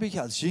als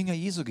Gläubige, als Jünger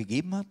Jesu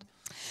gegeben hat?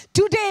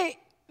 Today,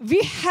 we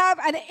have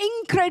an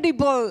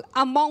incredible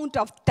amount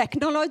of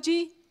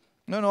technology,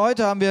 Nun,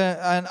 heute haben wir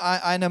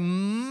eine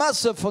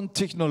Masse von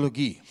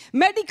Technologie.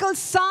 medical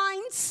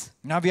science,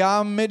 Na, wir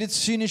haben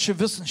medizinische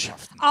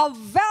Wissenschaften a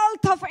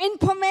wealth of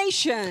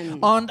information.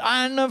 und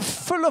eine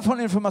Fülle von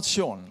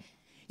Informationen.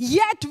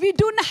 Yet we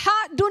do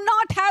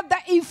not have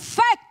the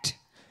effect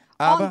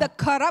Aber- on the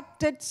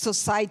corrupted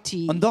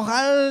society. Und doch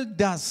all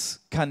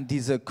das kann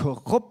diese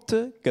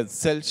korrupte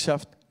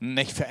Gesellschaft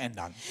nicht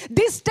verändern.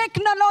 This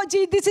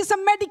technology, this is a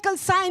medical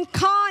science,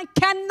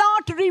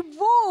 cannot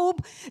remove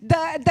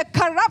the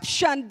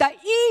corruption, the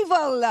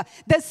evil,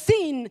 the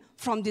sin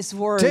from this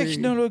world.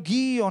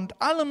 Technologie und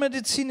alle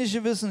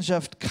medizinische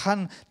Wissenschaft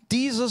kann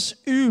dieses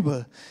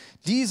Übel,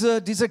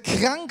 diese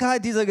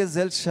Krankheit dieser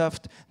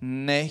Gesellschaft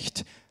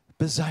nicht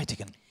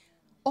beseitigen.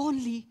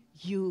 Only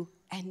you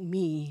and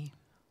me.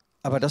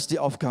 Aber das ist die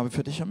Aufgabe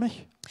für dich und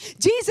mich.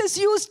 Jesus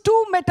used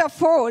two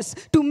metaphors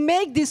to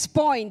make this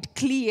point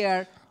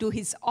clear to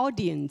his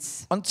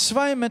audience. Und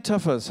zwei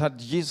Metaphern hat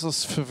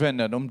Jesus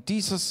verwendet, um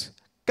dieses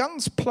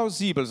ganz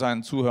plausibel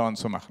seinen Zuhörern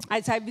zu machen.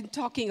 As I've been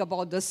talking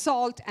about the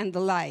salt and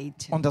the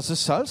light. Und das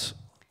ist Salz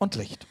und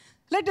Licht.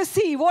 Let us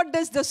see what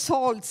does the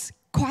salt's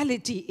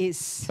quality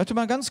is. Ich möchte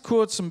mal ganz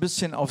kurz ein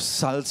bisschen auf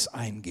Salz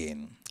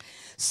eingehen.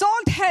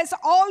 Salt has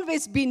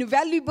always been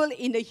valuable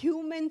in a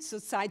human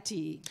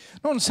society.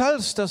 Nun,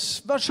 Salz,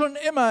 das war schon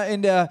immer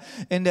in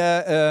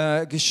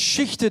der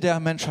Geschichte der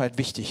Menschheit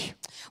wichtig.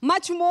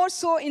 Much more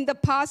so in the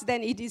past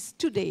than it is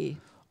today.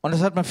 Und das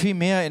hat man viel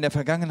mehr in der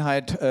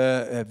Vergangenheit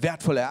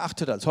wertvoll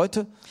erachtet als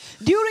heute.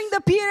 During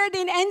the period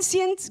in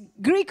ancient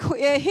Greek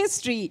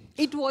history,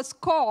 it was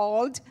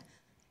called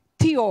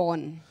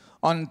Theon.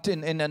 Und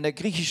in der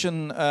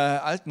griechischen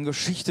alten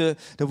Geschichte,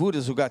 da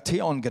wurde sogar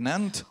Theon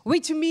genannt.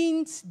 Which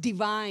means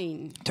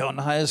divine.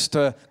 Theon heißt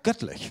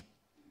göttlich.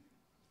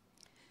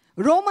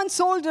 Roman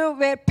soldiers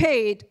were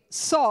paid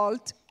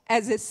salt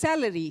as a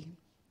salary.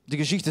 Die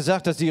Geschichte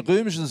sagt, dass die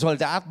römischen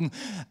Soldaten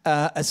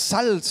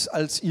Salz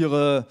als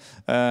ihre,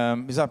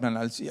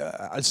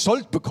 als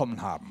Sold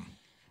bekommen haben.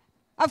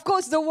 Of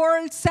course, the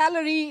word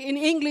salary in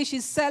English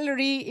is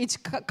salary. It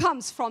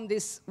comes from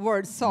this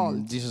word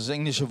salt. Dieses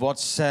englische Wort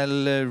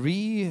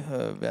Salary,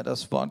 wer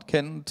das Wort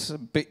kennt,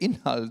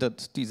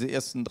 beinhaltet diese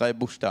ersten drei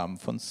Buchstaben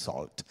von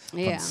Salt, von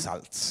Ja.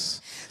 Salz.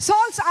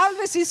 Salt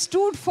always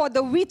stood for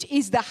the which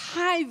is the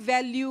high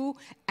value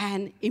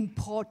and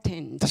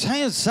important. Das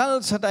heißt,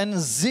 Salz hat einen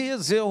sehr,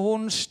 sehr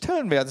hohen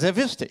Stellenwert, sehr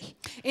wichtig.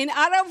 In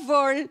Arab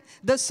world,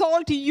 the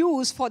salt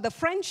used for the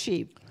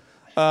friendship.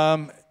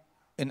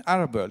 In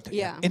Arab World.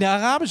 Ja. In der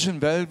arabischen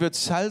Welt wird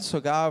Salz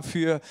sogar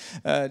für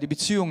die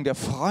Beziehung der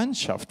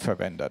Freundschaft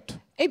verwendet.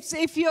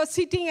 If you're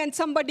sitting and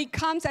somebody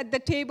comes at the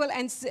table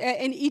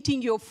and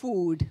eating your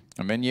food,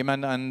 Und wenn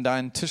jemand an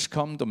deinen Tisch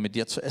kommt, um mit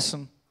dir zu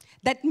essen,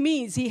 that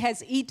means he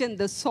has eaten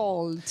the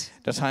salt.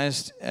 das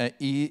heißt,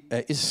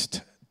 er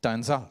isst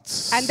dein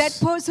Salz. And that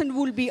person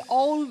will be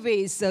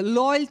always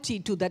loyalty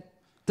to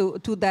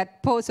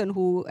that person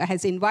who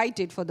has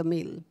invited for the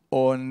meal.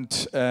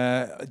 Und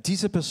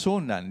diese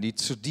Person dann, die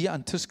zu dir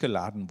an den Tisch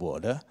geladen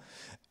wurde,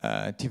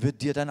 die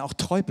wird dir dann auch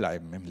treu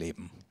bleiben im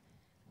Leben.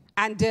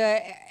 And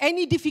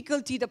any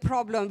difficulty, the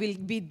problem will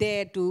be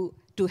there to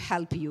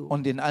help you.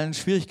 Und in allen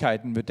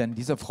Schwierigkeiten wird dann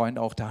dieser Freund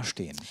auch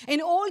dastehen.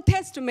 In Old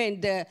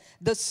Testament,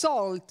 the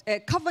salt,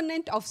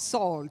 covenant of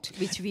salt,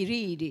 which we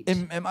read it.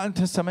 Im Alten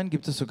Testament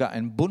gibt es sogar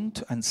einen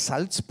Bund, einen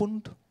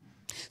Salzbund.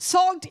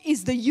 Salt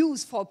is the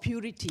use for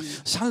purity.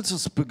 Salz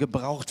ist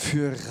gebraucht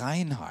für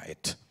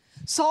Reinheit.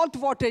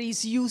 Salt water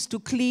is used to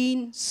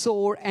clean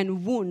sore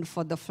and wound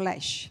for the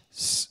flesh.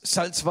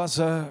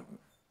 Salzwasser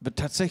wird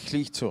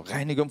tatsächlich zur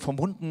Reinigung von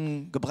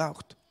Wunden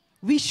gebraucht.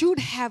 We should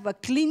have a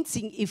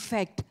cleansing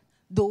effect.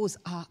 Those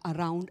are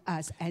around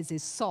us as a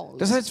salt.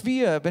 Das heißt,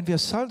 wenn wir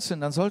Salz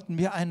sind, dann sollten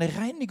wir einen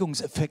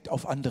Reinigungseffekt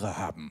auf andere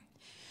haben.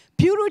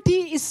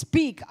 Purity is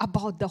speak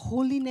about the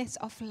holiness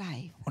of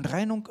life. Und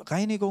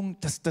Reinigung,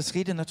 das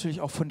redet natürlich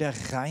auch von der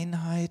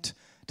Reinheit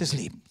des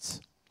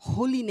Lebens.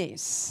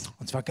 Holiness.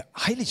 Und zwar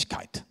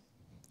Heiligkeit.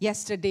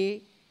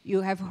 Yesterday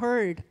you have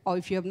heard, or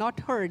if you have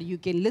not heard, you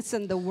can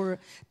listen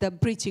the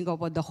preaching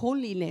about the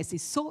holiness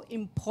is so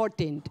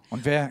important.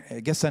 Und wer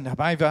gestern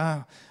dabei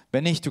war,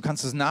 wenn nicht, du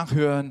kannst es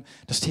nachhören,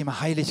 das Thema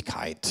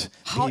Heiligkeit,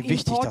 How wie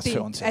wichtig das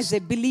für uns important as ist. a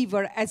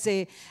believer,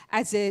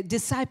 as a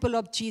disciple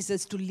of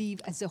Jesus to live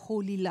as a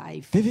holy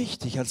life. Wie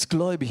wichtig als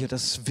Gläubige,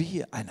 dass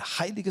wir ein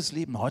heiliges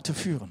Leben heute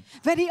führen.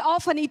 Very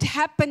often it's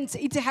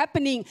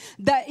happening.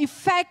 The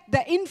effect,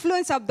 the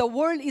influence of the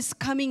world is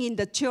coming in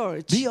the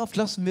church. Wie oft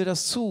lassen wir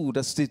das zu,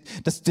 dass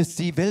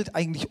die Welt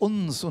eigentlich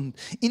uns und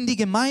in die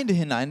Gemeinde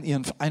hinein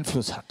ihren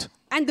Einfluss hat?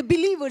 And the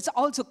believers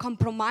also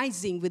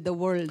compromising with the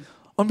world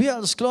Und wir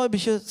als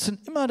Gläubige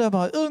sind immer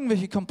dabei,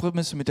 irgendwelche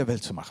Kompromisse mit der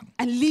Welt zu machen.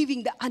 and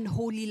living the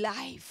unholy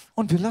life.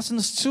 Und wir lassen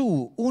es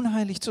zu,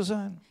 unheilig zu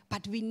sein.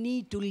 But we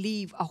need to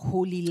live a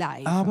holy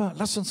life. Aber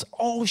lasst uns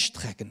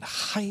ausstrecken,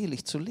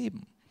 heilig zu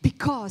leben.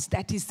 Because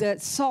that is the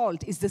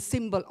salt is the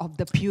symbol of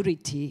the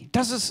purity.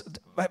 Das ist,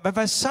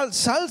 weil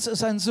Salz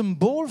ist ein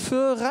Symbol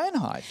für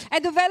Reinheit.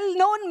 And a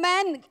well-known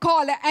man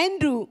called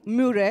Andrew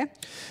Murray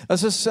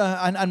Es ist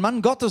ein Mann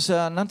Gottes,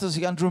 er nannte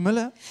sich Andrew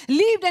Miller.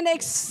 lived an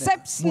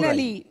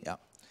exceptionally, Ja.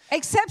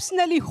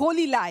 exceptionally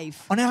holy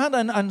life. Und er hat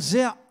ein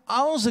sehr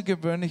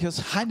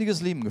außergewöhnliches,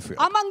 heiliges Leben geführt.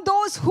 Among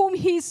those whom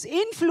his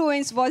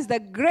influence was the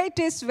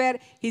greatest were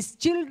his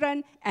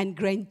children and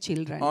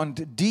grandchildren.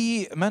 Und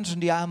die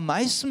Menschen, die er am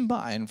meisten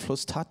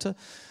beeinflusst hatte,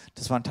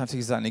 das waren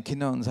tatsächlich seine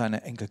Kinder und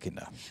seine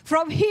Enkelkinder.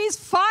 From his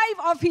 5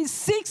 of his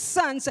 6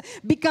 sons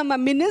become a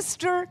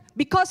minister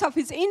because of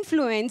his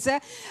influence.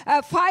 5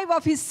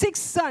 of his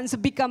 6 sons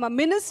become a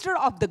minister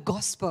of the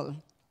gospel.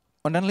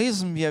 Und dann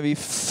lesen wir, wie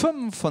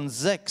 5 von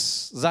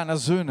 6 seiner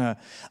Söhne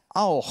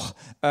auch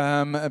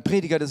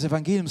Prediger des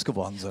Evangeliums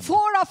geworden sind. 4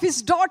 of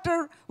his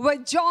daughters were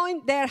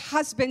joined their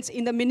husbands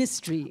in the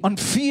ministry. Und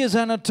 4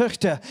 seiner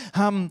Töchter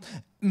haben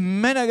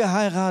Männer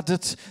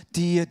geheiratet,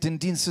 die den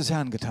Dienst des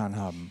Herrn getan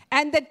haben.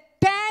 And the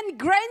 10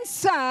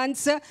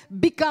 grandsons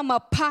become a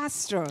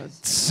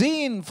pastors.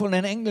 10 von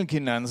den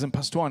Enkelkindern sind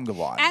Pastoren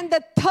geworden. And the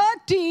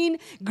 13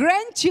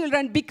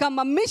 grandchildren become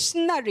a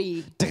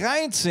missionary.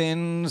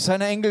 13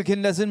 seiner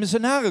Enkelkinder sind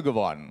Missionare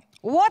geworden.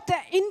 What an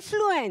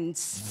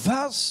influence!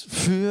 Was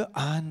für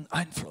ein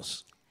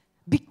Einfluss.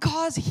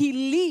 Because he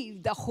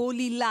lived a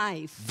holy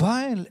life.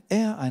 Weil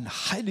er ein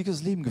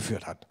heiliges Leben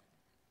geführt hat.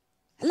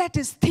 Let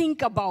us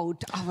think about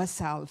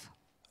ourselves.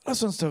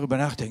 Lass uns darüber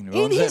nachdenken. Über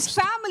In uns his selbst.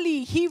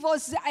 family, he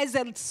was as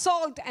a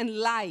salt and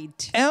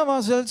light. Er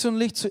war Salz und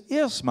Licht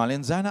zuerst mal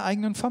in seiner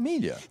eigenen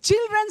Familie.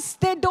 Children,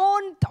 they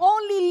don't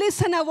only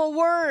listen our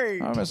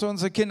word, Aber so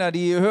unsere Kinder,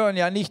 die hören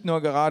ja nicht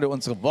nur gerade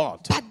unsere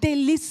Worte. but they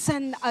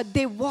listen,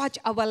 they watch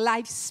our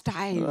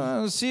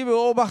lifestyle. Sie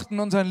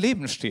beobachten unseren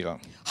Lebensstil.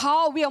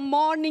 How we are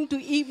morning to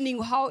evening,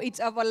 how it's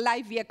our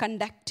life we are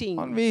conducting.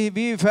 Und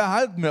wie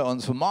verhalten wir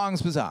uns von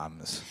morgens bis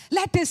abends?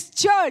 Let us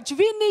church,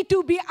 we need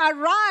to be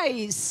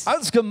arise.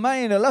 Als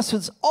Gemeinde, lasst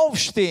uns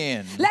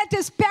aufstehen. Let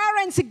us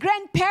parents,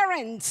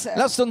 grandparents,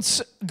 Lasst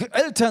uns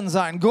Eltern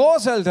sein,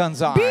 Großeltern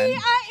sein. be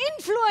an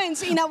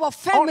influence in our Und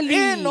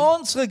family. in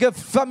unsere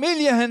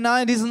Familie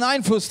hinein diesen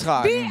Einfluss Be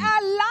tragen. a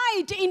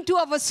light into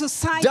our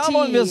society. Da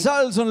wollen wir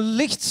Salz und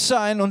Licht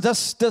sein und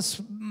das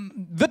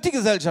wird die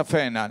Gesellschaft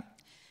verändern.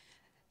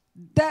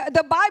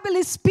 The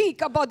Bible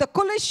speak about the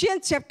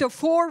Colossians chapter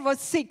 4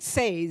 verse 6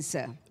 says,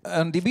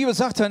 Die Bibel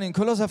sagt dann in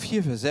Kolosser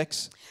 4, Vers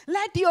 6,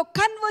 let your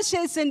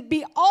conversation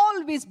be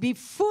always be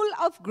full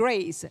of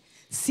grace,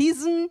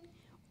 seasoned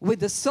with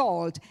the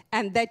salt,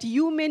 and that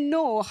you may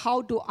know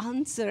how to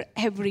answer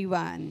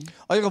everyone.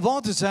 eure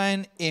Worte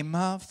seien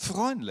immer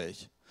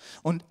freundlich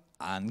und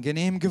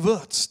angenehm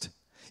gewürzt.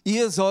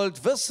 Ihr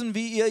sollt wissen,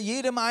 wie ihr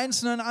jedem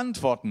Einzelnen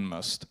antworten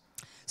müsst.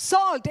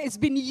 Salt has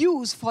been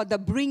used for the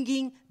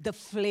bringing the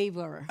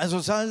flavor. Also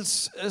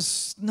Salz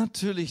ist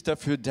natürlich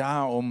dafür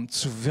da, um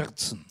zu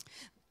würzen.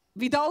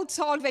 Without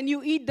salt, when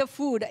you eat the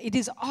food, it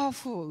is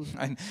awful.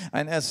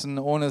 Ein Essen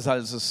ohne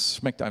Salz, es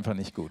schmeckt einfach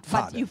nicht gut. But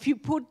Fade. if you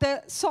put the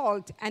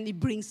salt and it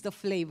brings the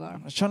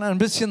flavor. Schon ein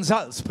bisschen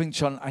Salz bringt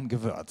schon ein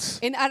Gewürz.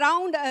 And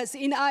around us,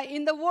 in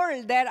the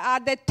world, there are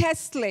the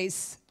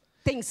tasteless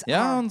things.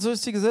 Ja, are. und so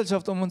ist die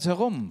Gesellschaft um uns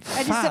herum.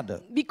 That is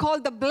Fade. we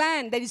call the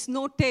bland, there is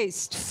no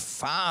taste.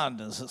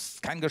 Fade, es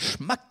ist kein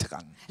Geschmack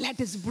dran. Let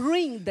us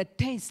bring the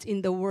taste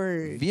in the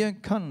word. Wir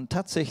können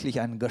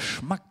tatsächlich einen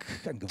Geschmack,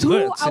 ein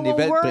Through Gewürz in die our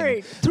Welt word,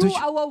 bringen. through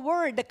Durch our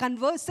word, the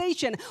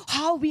conversation,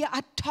 how we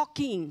are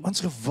talking.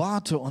 unsere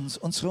Worte,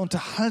 unsere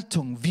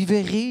Unterhaltung, wie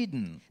wir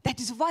reden. That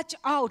is watch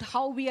out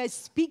how we are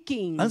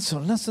speaking. Also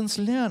lasst uns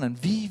lernen,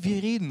 wie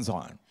wir reden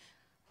sollen.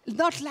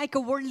 Not like a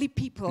worldly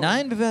people.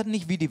 Nein, wir werden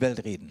nicht wie die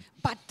Welt reden.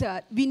 But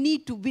we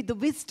need to, with the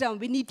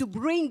wisdom, we need to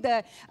bring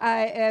the,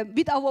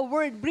 with our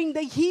word, bring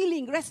the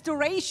healing,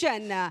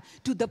 restoration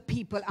to the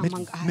people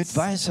among Mit us.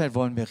 Weisheit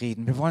wollen wir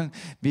reden.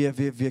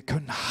 Wir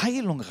können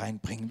Heilung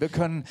reinbringen. Wir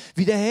können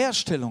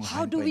Wiederherstellung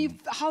reinbringen.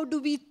 How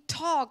do we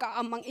talk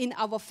in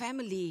our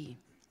family?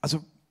 Also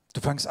du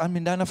fängst an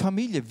mit deiner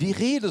Familie. Wie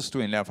redest du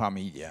in der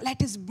Familie?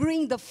 Let us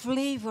bring the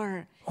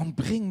flavor, Und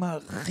bring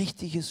mal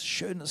richtiges,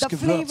 schönes the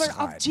Gewürz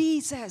flavor of rein.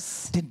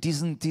 Jesus.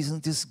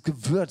 Dieses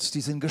Gewürz,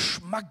 diesen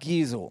Geschmack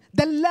Jesu.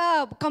 The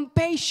love,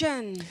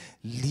 compassion,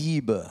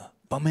 Liebe, bring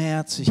the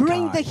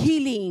Barmherzigkeit,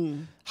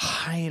 healing.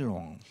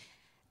 Heilung.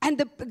 And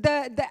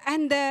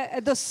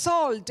the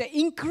salt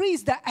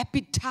increase the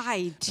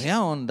appetite.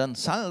 Ja, und dann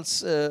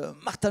Salz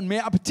macht dann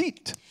mehr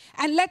Appetit.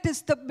 And let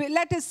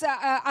us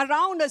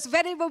around us,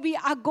 wherever we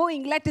are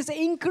going, let us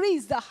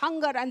increase the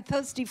hunger and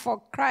thirsty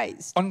for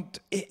Christ.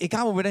 Und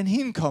egal, wo wir denn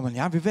hinkommen,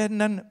 ja, wir werden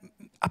dann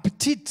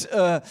Appetit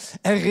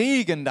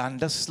erregen dann,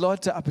 dass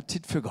Leute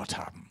Appetit für Gott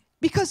haben.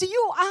 Because you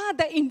are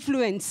the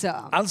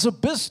influencer. Also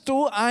bist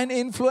du ein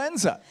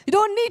Influencer. You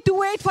don't need to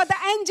wait for the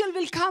angel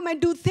will come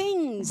and do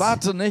things.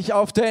 Warte nicht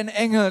auf den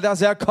Engel,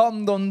 dass er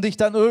kommt und dich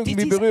dann irgendwie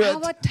This is berührt.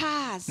 our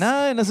task.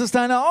 Nein, das ist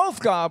deine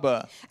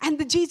Aufgabe.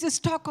 And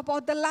Jesus talk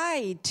about the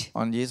light.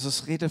 Und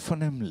Jesus redet von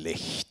dem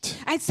Licht.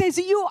 And says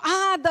you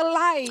are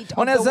the light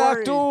Und of er the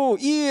sagt,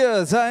 world.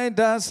 ihr seid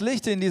das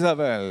Licht in dieser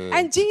Welt.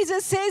 And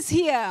Jesus says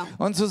here,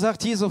 Und so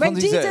sagt Jesus when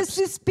von sich Jesus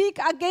selbst. speak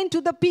again to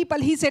the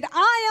people, he said,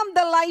 I am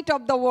the light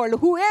of the world.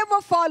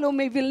 Whoever follow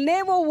me will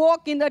never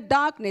walk in the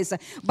darkness,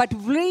 but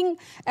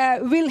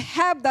will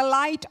have the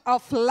light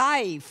of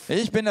life.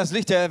 Ich bin das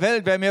Licht der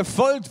Welt. Wer mir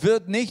folgt,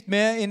 wird nicht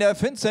mehr in der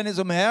Finsternis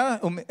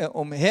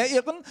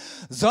umherirren,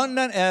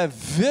 sondern er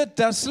wird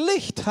das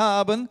Licht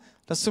haben,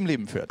 das zum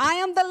Leben führt.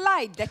 I am the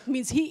light. That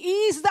means he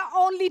is the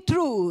only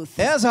truth.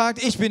 Er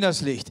sagt, ich bin das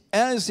Licht.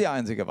 Er ist die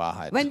einzige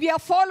Wahrheit. When we are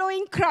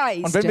following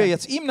Christ, Und wenn wir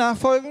jetzt ihm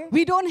nachfolgen,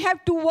 we don't have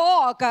to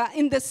walk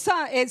in the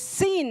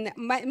sin,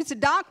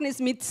 darkness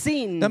with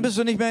sin. dann bist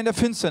du nicht mehr in der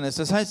Finsternis,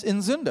 das heißt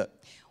in Sünde.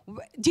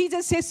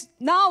 Jesus says,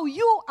 now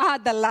you are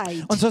the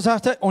light. Und so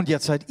sagt er, und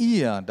jetzt seid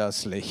ihr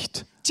das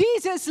Licht.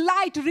 Jesus'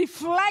 light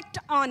reflect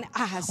on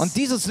us. Und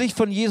dieses Licht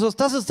von Jesus,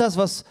 das ist das,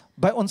 was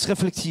bei uns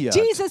reflektiert.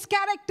 Jesus'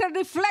 character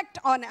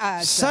reflect on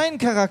us. Sein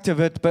Charakter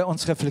wird bei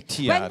uns When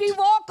reflektiert. we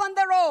walk on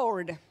the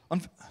road,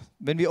 Und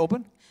wenn wir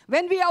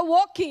when we are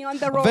walking on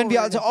the road, wenn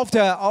wir also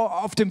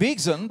auf dem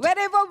Weg sind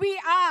wherever we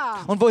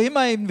are, und wohin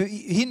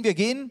wir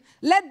gehen,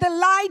 let the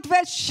light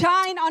will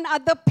shine on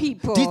other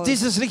people.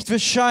 dieses Licht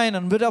wird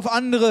scheinen, wird auf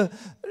andere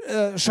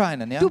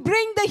scheinen. Ja? To bring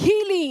the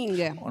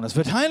healing, Und es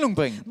wird Heilung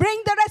bringen bring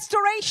the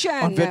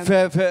restoration, und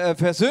wird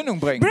Versöhnung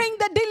bringen, bring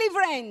the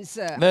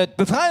deliverance. wird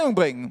Befreiung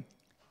bringen.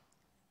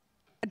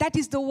 That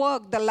is the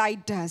work the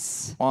light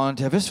does. Und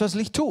ihr wisst, was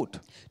Licht tut.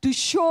 To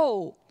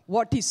show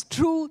what is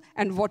true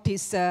and what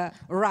is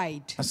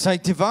right. Es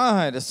zeigt die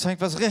Wahrheit, es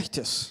zeigt, was recht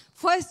ist.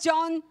 1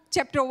 John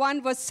chapter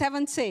 1 verse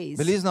 7 says,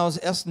 Wir lesen aus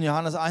 1.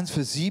 Johannes 1,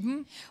 Vers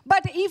 7. but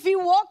if we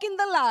walk in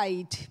the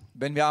light,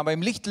 Wenn wir aber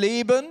im Licht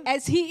leben,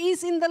 as he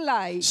is in the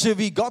light, so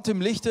wie Gott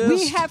im Licht we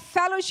ist, have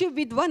fellowship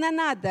with one dann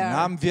another.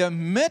 haben wir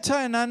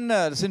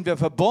miteinander, sind wir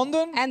verbunden.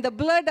 And the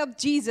blood of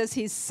Jesus,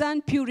 his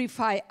son,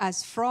 purify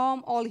us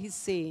from all his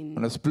sin.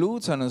 Und das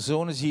Blut seines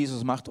Sohnes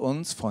Jesus macht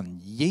uns von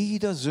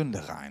jeder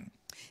Sünde rein.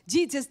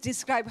 Jesus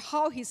described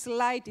how his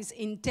light is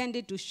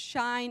intended to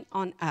shine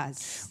on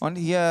us. Und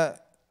hier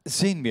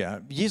sehen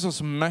wir,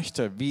 Jesus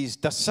möchte,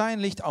 dass sein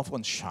Licht auf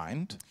uns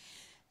scheint.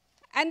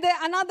 And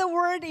another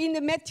word in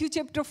Matthew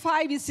chapter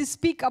 5 is to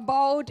speak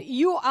about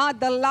you are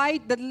the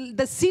light,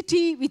 the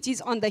city which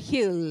is on the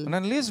hill. Und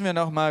dann lesen wir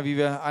nochmal, wie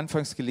wir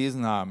anfangs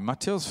gelesen haben.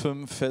 Matthäus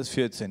 5, Vers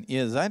 14.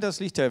 Ihr seid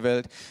das Licht der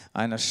Welt.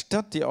 Eine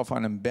Stadt, die auf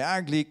einem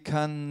Berg liegt,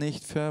 kann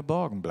nicht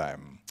verborgen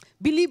bleiben.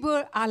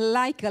 Believers are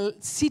like a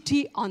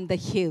city on the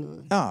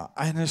hill. Ja,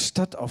 eine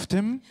Stadt auf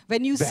dem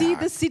When you Berg. see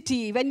the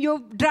city, when you're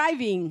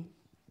driving,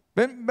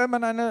 Wenn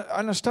man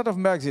eine Stadt auf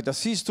dem Berg sieht,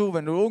 das siehst du,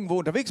 wenn du irgendwo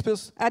unterwegs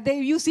bist.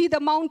 you see the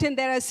mountain,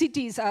 there are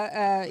cities,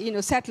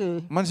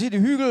 settled. Man sieht die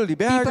Hügel, die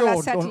People Berge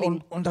are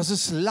settling. und das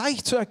ist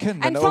leicht zu erkennen,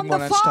 wenn And da from irgendwo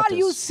the eine far Stadt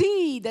you ist.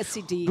 see the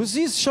city. Du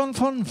siehst schon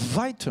von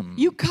Weitem.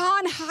 You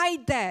can't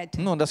hide that.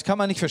 Und das kann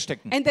man nicht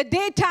verstecken. In the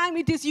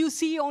daytime, you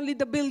see only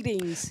the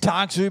buildings.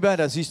 Tagsüber,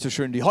 da siehst du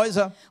schön die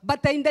Häuser. But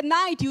in the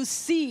night, you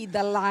see the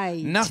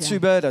light.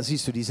 Nachtsüber, da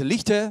siehst du diese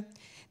Lichter.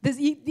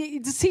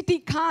 The city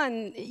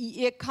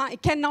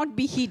cannot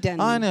be hidden.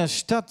 Eine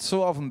Stadt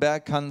so auf dem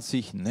Berg kann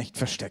sich nicht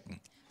verstecken.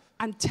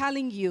 I'm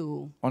telling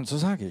you, Und so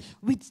sage ich,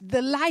 with the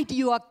light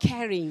you are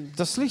carrying,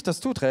 das Licht, das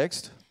du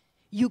trägst,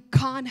 you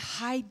can't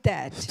hide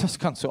that. das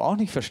kannst du auch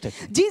nicht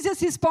verstecken.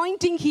 Jesus is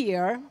pointing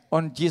here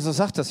Und Jesus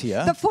sagt das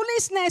hier. the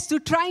foolishness to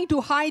trying to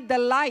hide the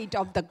light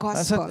of the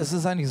gospel. Es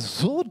ist eigentlich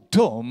so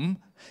dumm,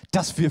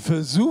 dass wir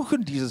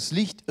versuchen, dieses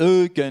Licht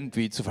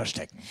irgendwie zu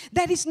verstecken.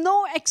 There is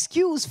no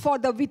excuse for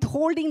the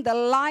withholding the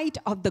light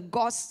of the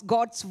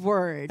God's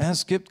word.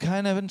 Es gibt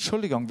keine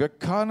Entschuldigung. Wir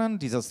können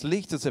dieses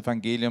Licht des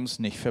Evangeliums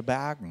nicht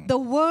verbergen. The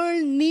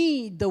world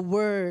need the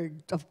word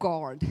of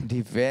God.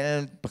 Die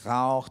Welt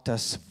braucht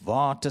das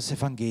Wort des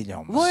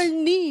Evangeliums.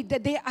 World need,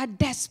 they are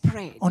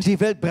desperate. Und die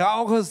Welt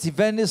braucht es, die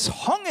Welt ist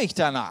hungrig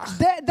danach.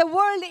 The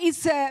world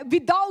is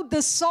without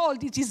the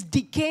salt, it is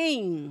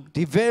decaying.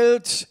 Die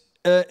Welt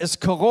ist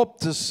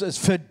korrupt, es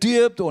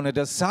verdirbt ohne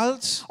das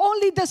Salz.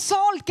 Only the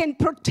salt can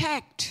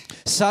protect.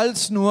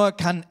 Salz nur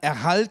kann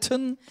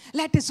erhalten.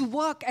 Let us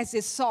work as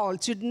a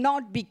salt, should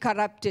not be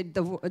corrupted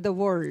the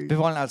world. Wir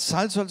wollen als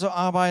Salz also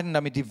arbeiten,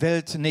 damit die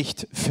Welt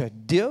nicht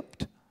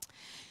verdirbt.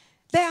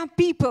 There are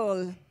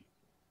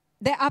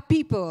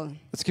people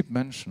Es gibt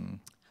Menschen,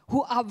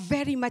 who are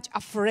very much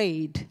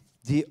afraid.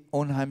 die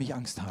unheimlich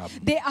Angst haben.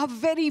 They are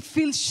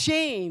feel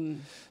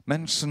shame.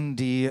 Menschen,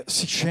 die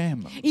sich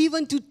schämen.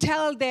 Even to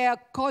tell their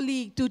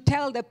colleague, to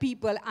tell the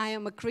people, I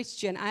am a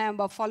Christian, I am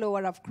a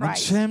follower of Man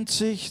Christ. schämt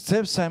sich,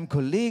 selbst seinem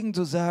Kollegen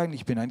zu sagen,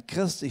 ich bin ein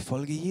Christ, ich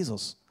folge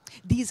Jesus.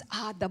 These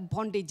are the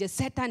bondages.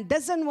 Satan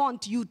doesn't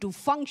want you to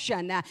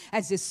function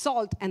as a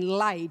salt and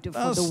light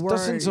for the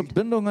Das sind so world.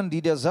 Bindungen,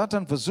 die der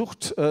Satan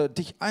versucht,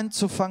 dich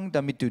einzufangen,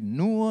 damit du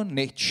nur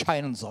nicht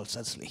scheinen sollst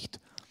als Licht.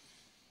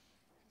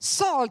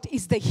 Salt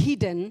is the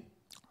hidden,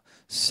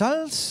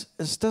 Salz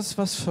ist das,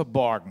 was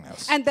verborgen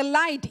ist. and the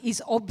light is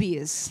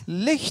obvious.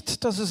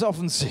 Licht, das ist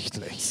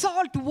offensichtlich.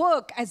 Salt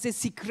work as a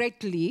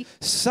secretly,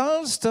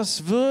 Salz,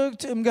 das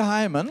wirkt im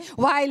Geheimen,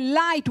 while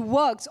light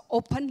works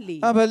openly.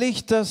 aber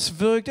Licht, das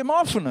wirkt im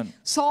Offenen.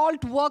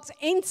 Salt works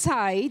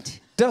inside,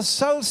 Das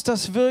Salz,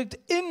 das wirkt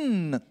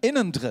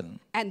innen drin.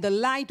 and the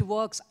light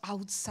works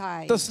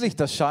outside. Das Licht,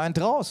 das scheint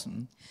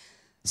draußen.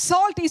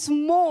 Salt is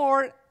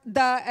more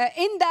the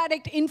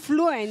indirect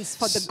influence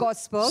for the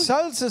gospel,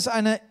 Salz ist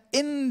eine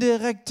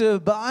indirekte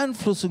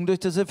Beeinflussung durch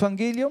das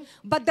Evangelium,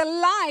 but the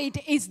light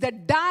is the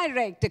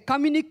direct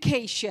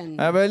communication.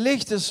 aber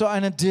Licht ist so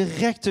eine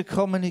direkte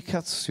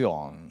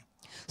Kommunikation.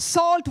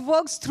 Salt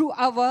works through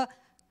our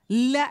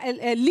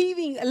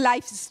living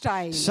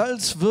lifestyle,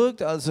 Salz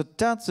wirkt also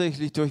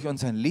tatsächlich durch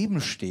unseren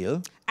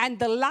Lebensstil and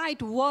the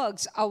light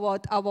works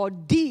our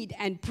deed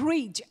and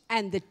preach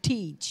and the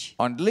teach.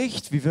 und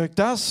Licht, wie wirkt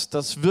das?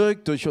 Das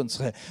wirkt durch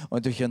unsere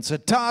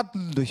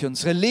Taten, durch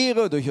unsere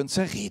Lehre, durch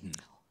unser Reden.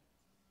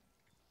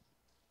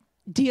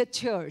 Dear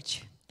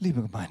church,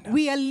 Liebe Gemeinde,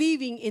 we are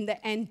living in the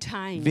end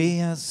time.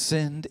 wir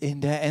sind in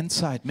der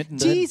Endzeit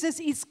mittendrin Jesus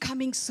is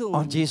coming soon.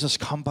 und Jesus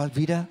kommt bald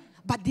wieder.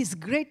 But this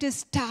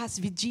greatest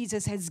task which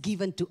Jesus has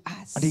given to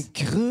us, Und die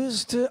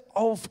größte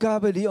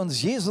Aufgabe, die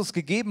uns Jesus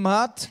gegeben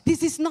hat,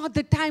 this is not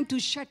the time to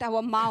shut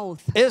our mouth.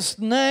 ist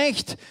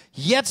nicht,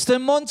 jetzt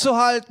den Mund zu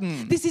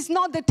halten. This is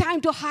not the time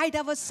to hide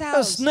Ist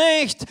ourselves.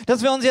 nicht,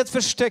 dass wir uns jetzt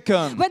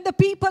verstecken. When the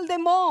people they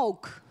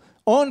mock,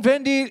 Und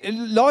wenn die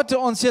Leute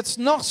uns jetzt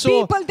noch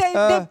so when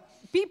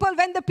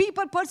the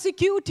people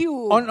persecute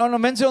you, und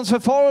wenn sie uns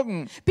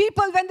verfolgen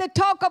people when they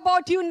talk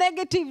about you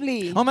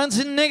negatively, und wenn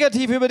sie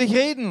negativ über dich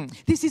reden.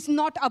 this is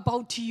not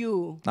about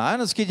you,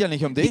 Nein, es geht ja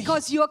nicht um dich,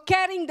 because you are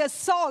carrying the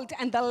salt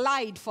and the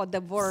light for the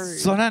world.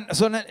 sondern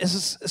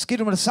es geht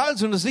um das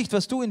Salz und das Licht,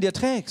 was du in dir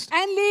trägst.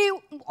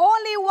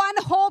 Only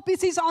one hope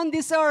is on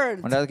this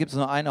earth. Und da gibt es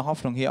nur eine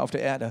Hoffnung hier auf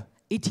der Erde.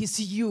 It is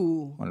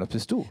you. Und das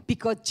bist du.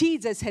 Because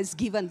Jesus has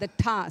given the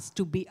task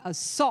to be a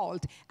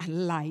salt and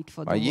light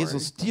for the Weil world.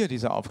 Jesus dir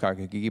diese Aufgabe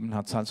gegeben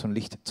hat, Salz und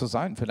Licht zu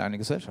sein für deine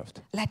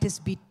Gesellschaft. Let us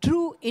be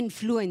true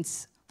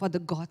influence for the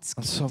God's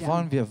Und so kingdom.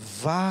 wollen wir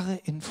wahre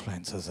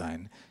Influencer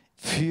sein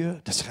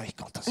für das Reich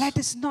Gottes. Let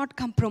us not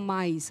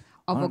compromise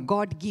our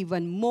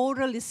God-given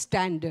moral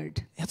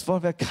standard. Jetzt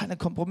wollen wir keine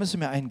Kompromisse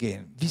mehr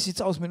eingehen. Wie sieht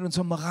es aus mit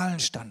unserem moralen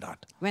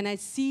Standard? When I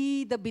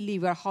see the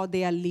believer, how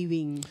they are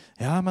living,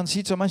 Ja, man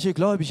sieht so manche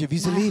Gläubige, wie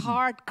sie my leben.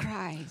 heart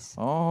cries.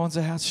 Oh,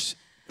 unser Herz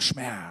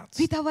schmerzt.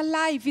 With our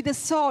life, with the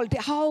salt,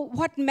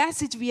 what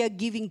message we are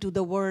giving to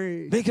the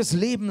world. Welches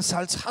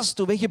Lebenssalz hast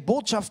du? Welche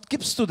Botschaft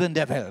gibst du denn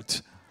der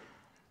Welt?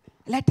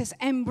 Let us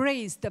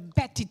embrace the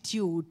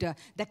beatitude,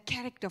 the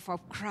character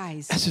of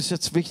Christ. Es ist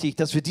jetzt wichtig,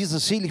 dass wir diese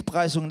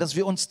Seligpreisungen, dass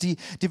wir uns die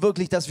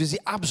wirklich, dass wir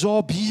sie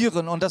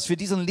absorbieren und dass wir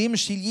diesen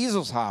Lebensstil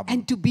Jesus haben.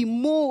 And to be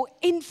more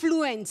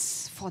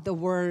influence for the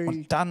world.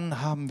 Und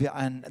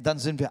dann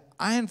sind wir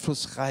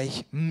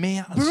einflussreich,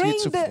 mehr als je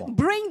zuvor.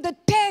 Bring the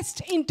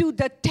test into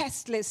the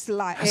testless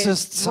life. Es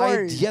ist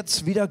Zeit,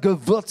 jetzt wieder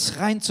Gewürz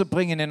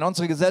reinzubringen in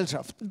unsere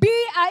Gesellschaft. Be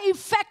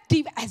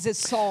effective as a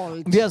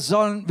salt. Wir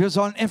sollen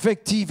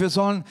effektiv, wir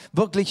sollen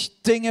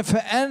wirklich Dinge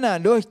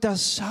verändern durch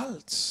das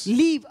Salz.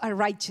 Live a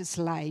righteous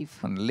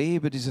life. Und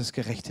lebe dieses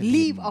gerechte Live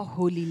Leben. a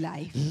holy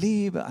life.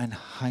 Lebe ein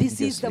This is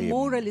heiliges the Leben.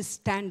 moral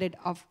standard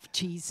of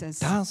Jesus.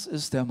 Das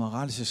ist der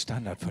moralische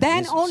Standard von Then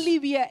Jesus.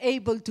 only we are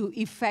able to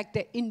effect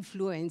the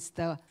influence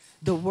the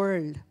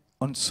world.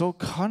 Und so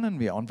können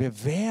wir und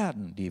wir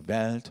werden die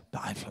Welt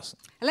beeinflussen.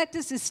 Let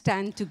us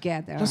stand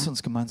together. Lass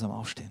uns gemeinsam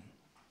aufstehen.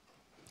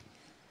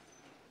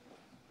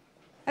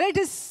 Let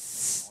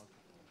us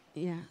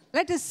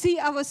see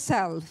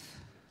ourselves.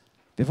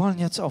 Wir wollen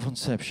jetzt auf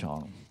uns selbst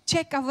schauen.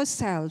 Check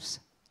ourselves.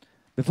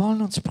 Wir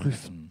wollen uns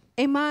prüfen.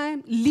 Am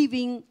I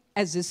living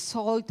as a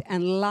salt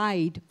and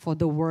light for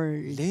the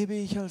world? Lebe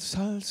ich als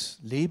Salz?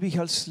 Lebe ich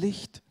als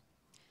Licht?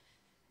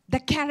 The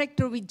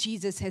character which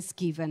Jesus has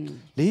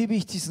given. Lebe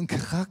ich diesen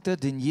Charakter,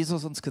 den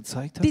Jesus uns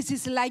gezeigt hat? This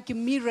is like a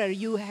mirror.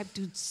 You have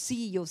to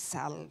see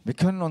yourself. Wir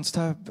können uns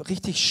da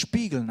richtig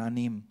spiegeln an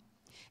ihm.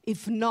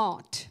 If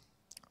not,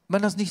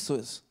 Wenn das nicht so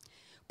ist,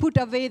 put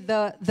away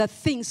the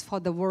things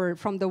for the world,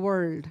 from the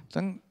world.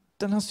 dann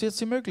hast du jetzt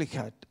die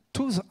Möglichkeit.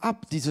 Tu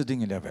ab diese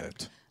Dinge der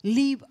Welt.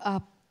 Live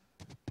a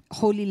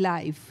holy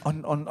life.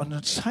 Und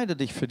entscheide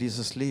dich für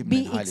dieses Leben Be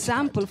in Heiligkeit.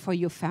 example for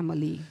your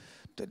family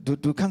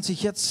Du kannst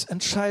dich jetzt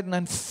entscheiden,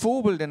 ein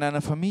Vorbild in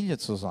deiner Familie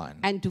zu sein.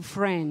 and to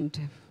friend.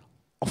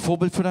 Auch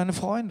Vorbild für deine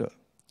Freunde.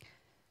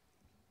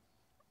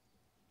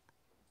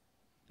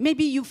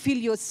 Maybe you feel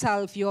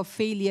yourself, your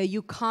failure.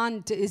 You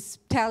can't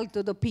tell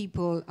to the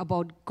people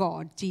about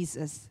God,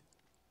 Jesus.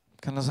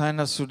 Kann es sein,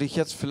 dass du dich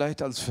jetzt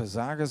vielleicht als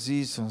Versager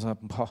siehst und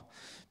sagst, boah,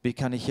 wie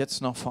kann ich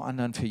jetzt noch vor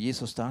anderen für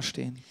Jesus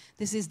dastehen?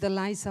 This is the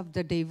lies of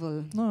the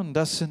devil. Nun,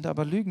 das sind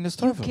aber Lügen des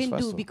You Teufels, can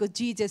weißt do du. because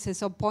Jesus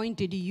has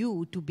appointed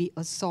you to be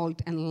a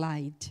salt and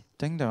light.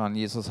 Denk daran,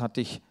 Jesus hat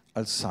dich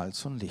als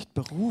Salz und Licht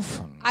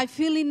berufen. I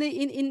feel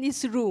in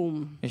this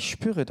room, Ich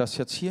spüre das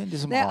jetzt hier in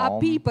diesem there are Raum.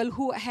 people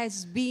who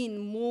has been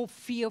more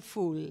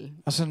fearful.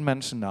 Es sind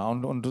Menschen da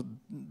und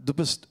du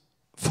bist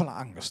voller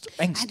Angst, And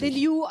then ängstlich.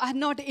 you are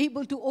not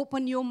able to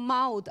open your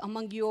mouth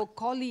among your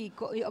colleague,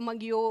 among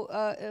your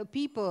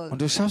people.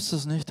 Und du schaffst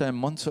es nicht, deinen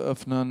Mund zu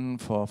öffnen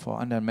vor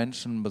anderen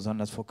Menschen,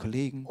 besonders vor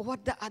Kollegen.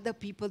 What the other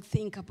people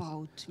think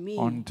about me.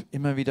 Und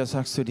immer wieder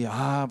sagst du dir,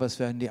 was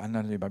werden die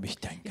anderen über mich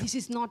denken? This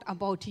is not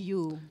about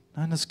you.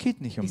 Nein, es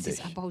geht nicht um This is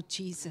dich. about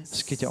Jesus.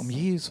 Es geht ja um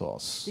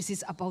Jesus. This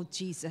is about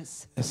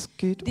Jesus. Es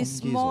geht um This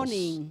Jesus.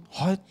 morning,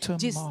 Heute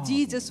Morgen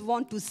Jesus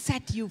want to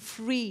set you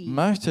free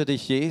möchte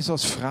dich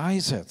Jesus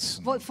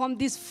freisetzen from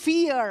this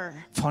fear.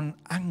 von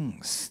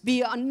Angst,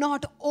 We are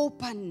not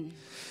open.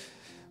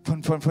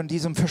 von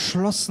diesem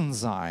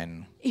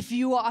Verschlossensein. If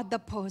you are the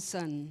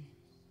person,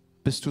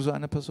 Bist du so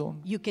eine Person?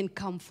 you can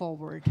come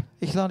forward.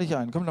 Ich lade dich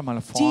ein, komm doch mal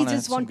nach vorne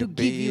Jesus zum want to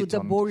give you Gebet. the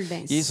Und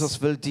boldness.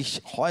 Jesus will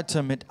dich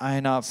heute mit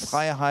einer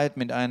Freiheit,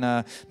 mit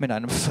einem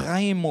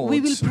Freimut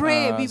We will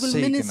pray, we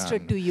will minister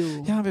segnen. to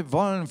you. Ja, wir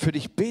wollen für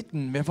dich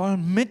beten. Wir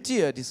wollen mit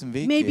dir diesen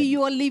Weg Maybe gehen.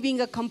 you are living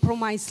a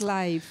compromised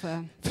life.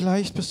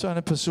 Vielleicht bist du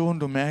eine Person,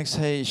 du merkst,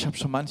 hey, ich habe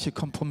schon manche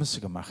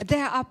Kompromisse gemacht.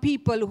 There are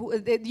people who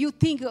that you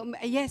think,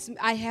 yes,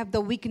 I have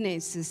the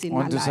weaknesses in my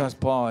Und du life. sagst,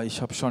 boah, ich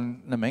habe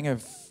schon eine Menge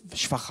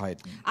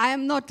Schwachheiten. I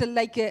am not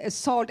like a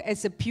salt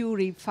as a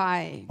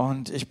purify.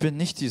 Und ich bin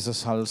nicht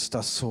dieses Salz,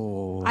 das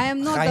so I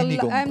am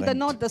Reinigung bringt.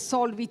 not the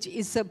salt which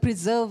is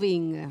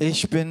preserving.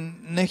 Ich bin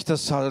nicht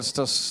das Salz,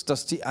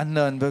 das die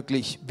anderen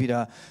wirklich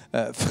wieder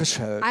frisch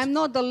hält. I am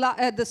not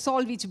the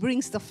salt which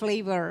brings the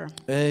flavor.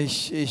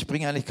 Ich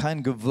bringe eigentlich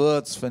kein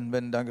Gewürz,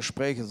 wenn da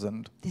Gespräche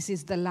sind. This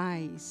is the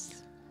lies.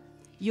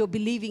 You're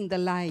believing the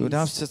lies. Du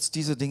darfst jetzt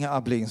diese Dinge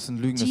ablegen, es sind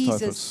Lügen des Jesus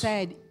Teufels.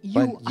 said,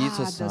 Weil you are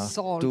Jesus the sagt,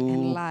 salt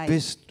and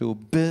light. du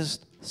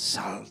bist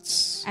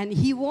Salz. And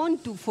he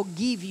want to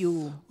forgive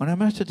you. Und er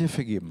möchte dir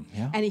vergeben.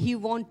 Ja? And he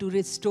want to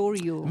restore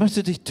Er you.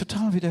 möchte dich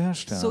total So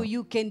wiederherstellen,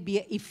 you can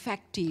be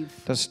effective.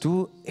 dass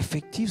du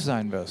effektiv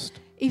sein wirst.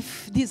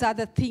 If these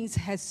other things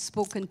has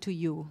spoken to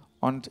you,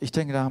 Und ich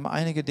denke, da haben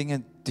einige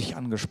Dinge dich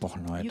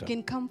angesprochen you heute.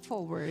 can come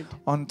forward.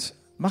 Und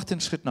mach den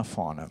Schritt nach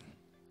vorne.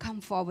 Come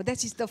forward.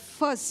 That is the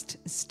first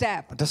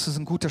step. Und das ist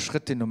ein guter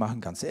Schritt, den du machen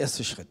kannst. Der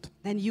erste Schritt.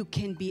 Then you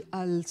can be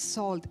a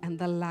salt and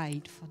the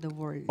light for the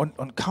world.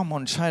 Und komm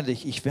und entscheide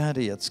dich, ich werde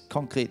jetzt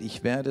konkret,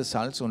 ich werde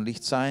Salz und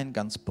Licht sein,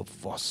 ganz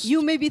bewusst.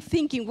 You may be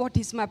thinking, what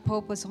is my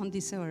purpose on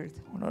this earth?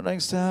 Und du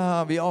denkst,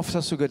 ja, wie oft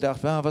hast du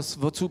gedacht, ja,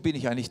 wozu bin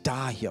ich eigentlich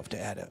da hier auf der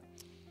Erde?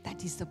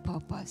 That is the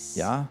purpose.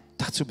 Ja,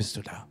 dazu bist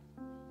du da.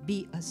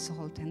 Be a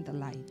salt and the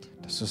light.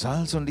 Dass du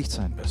Salz und Licht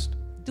sein wirst.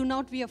 Do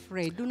not be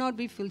afraid. Do not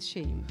be feel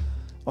shame.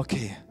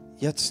 Okay,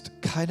 jetzt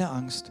keine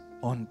Angst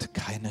und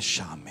keine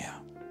Scham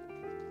mehr.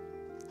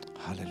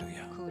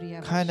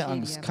 Halleluja. Keine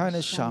Angst,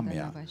 keine Scham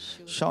mehr.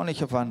 Schau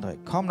nicht auf andere.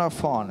 Komm nach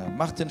vorne,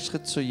 mach den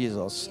Schritt zu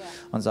Jesus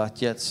und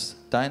sag jetzt,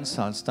 dein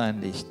Salz, dein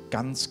Licht,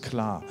 ganz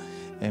klar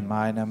in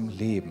meinem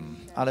Leben.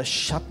 Alle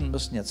Schatten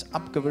müssen jetzt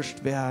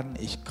abgewischt werden.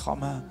 Ich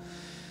komme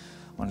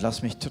und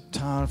lass mich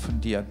total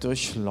von dir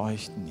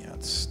durchleuchten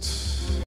jetzt.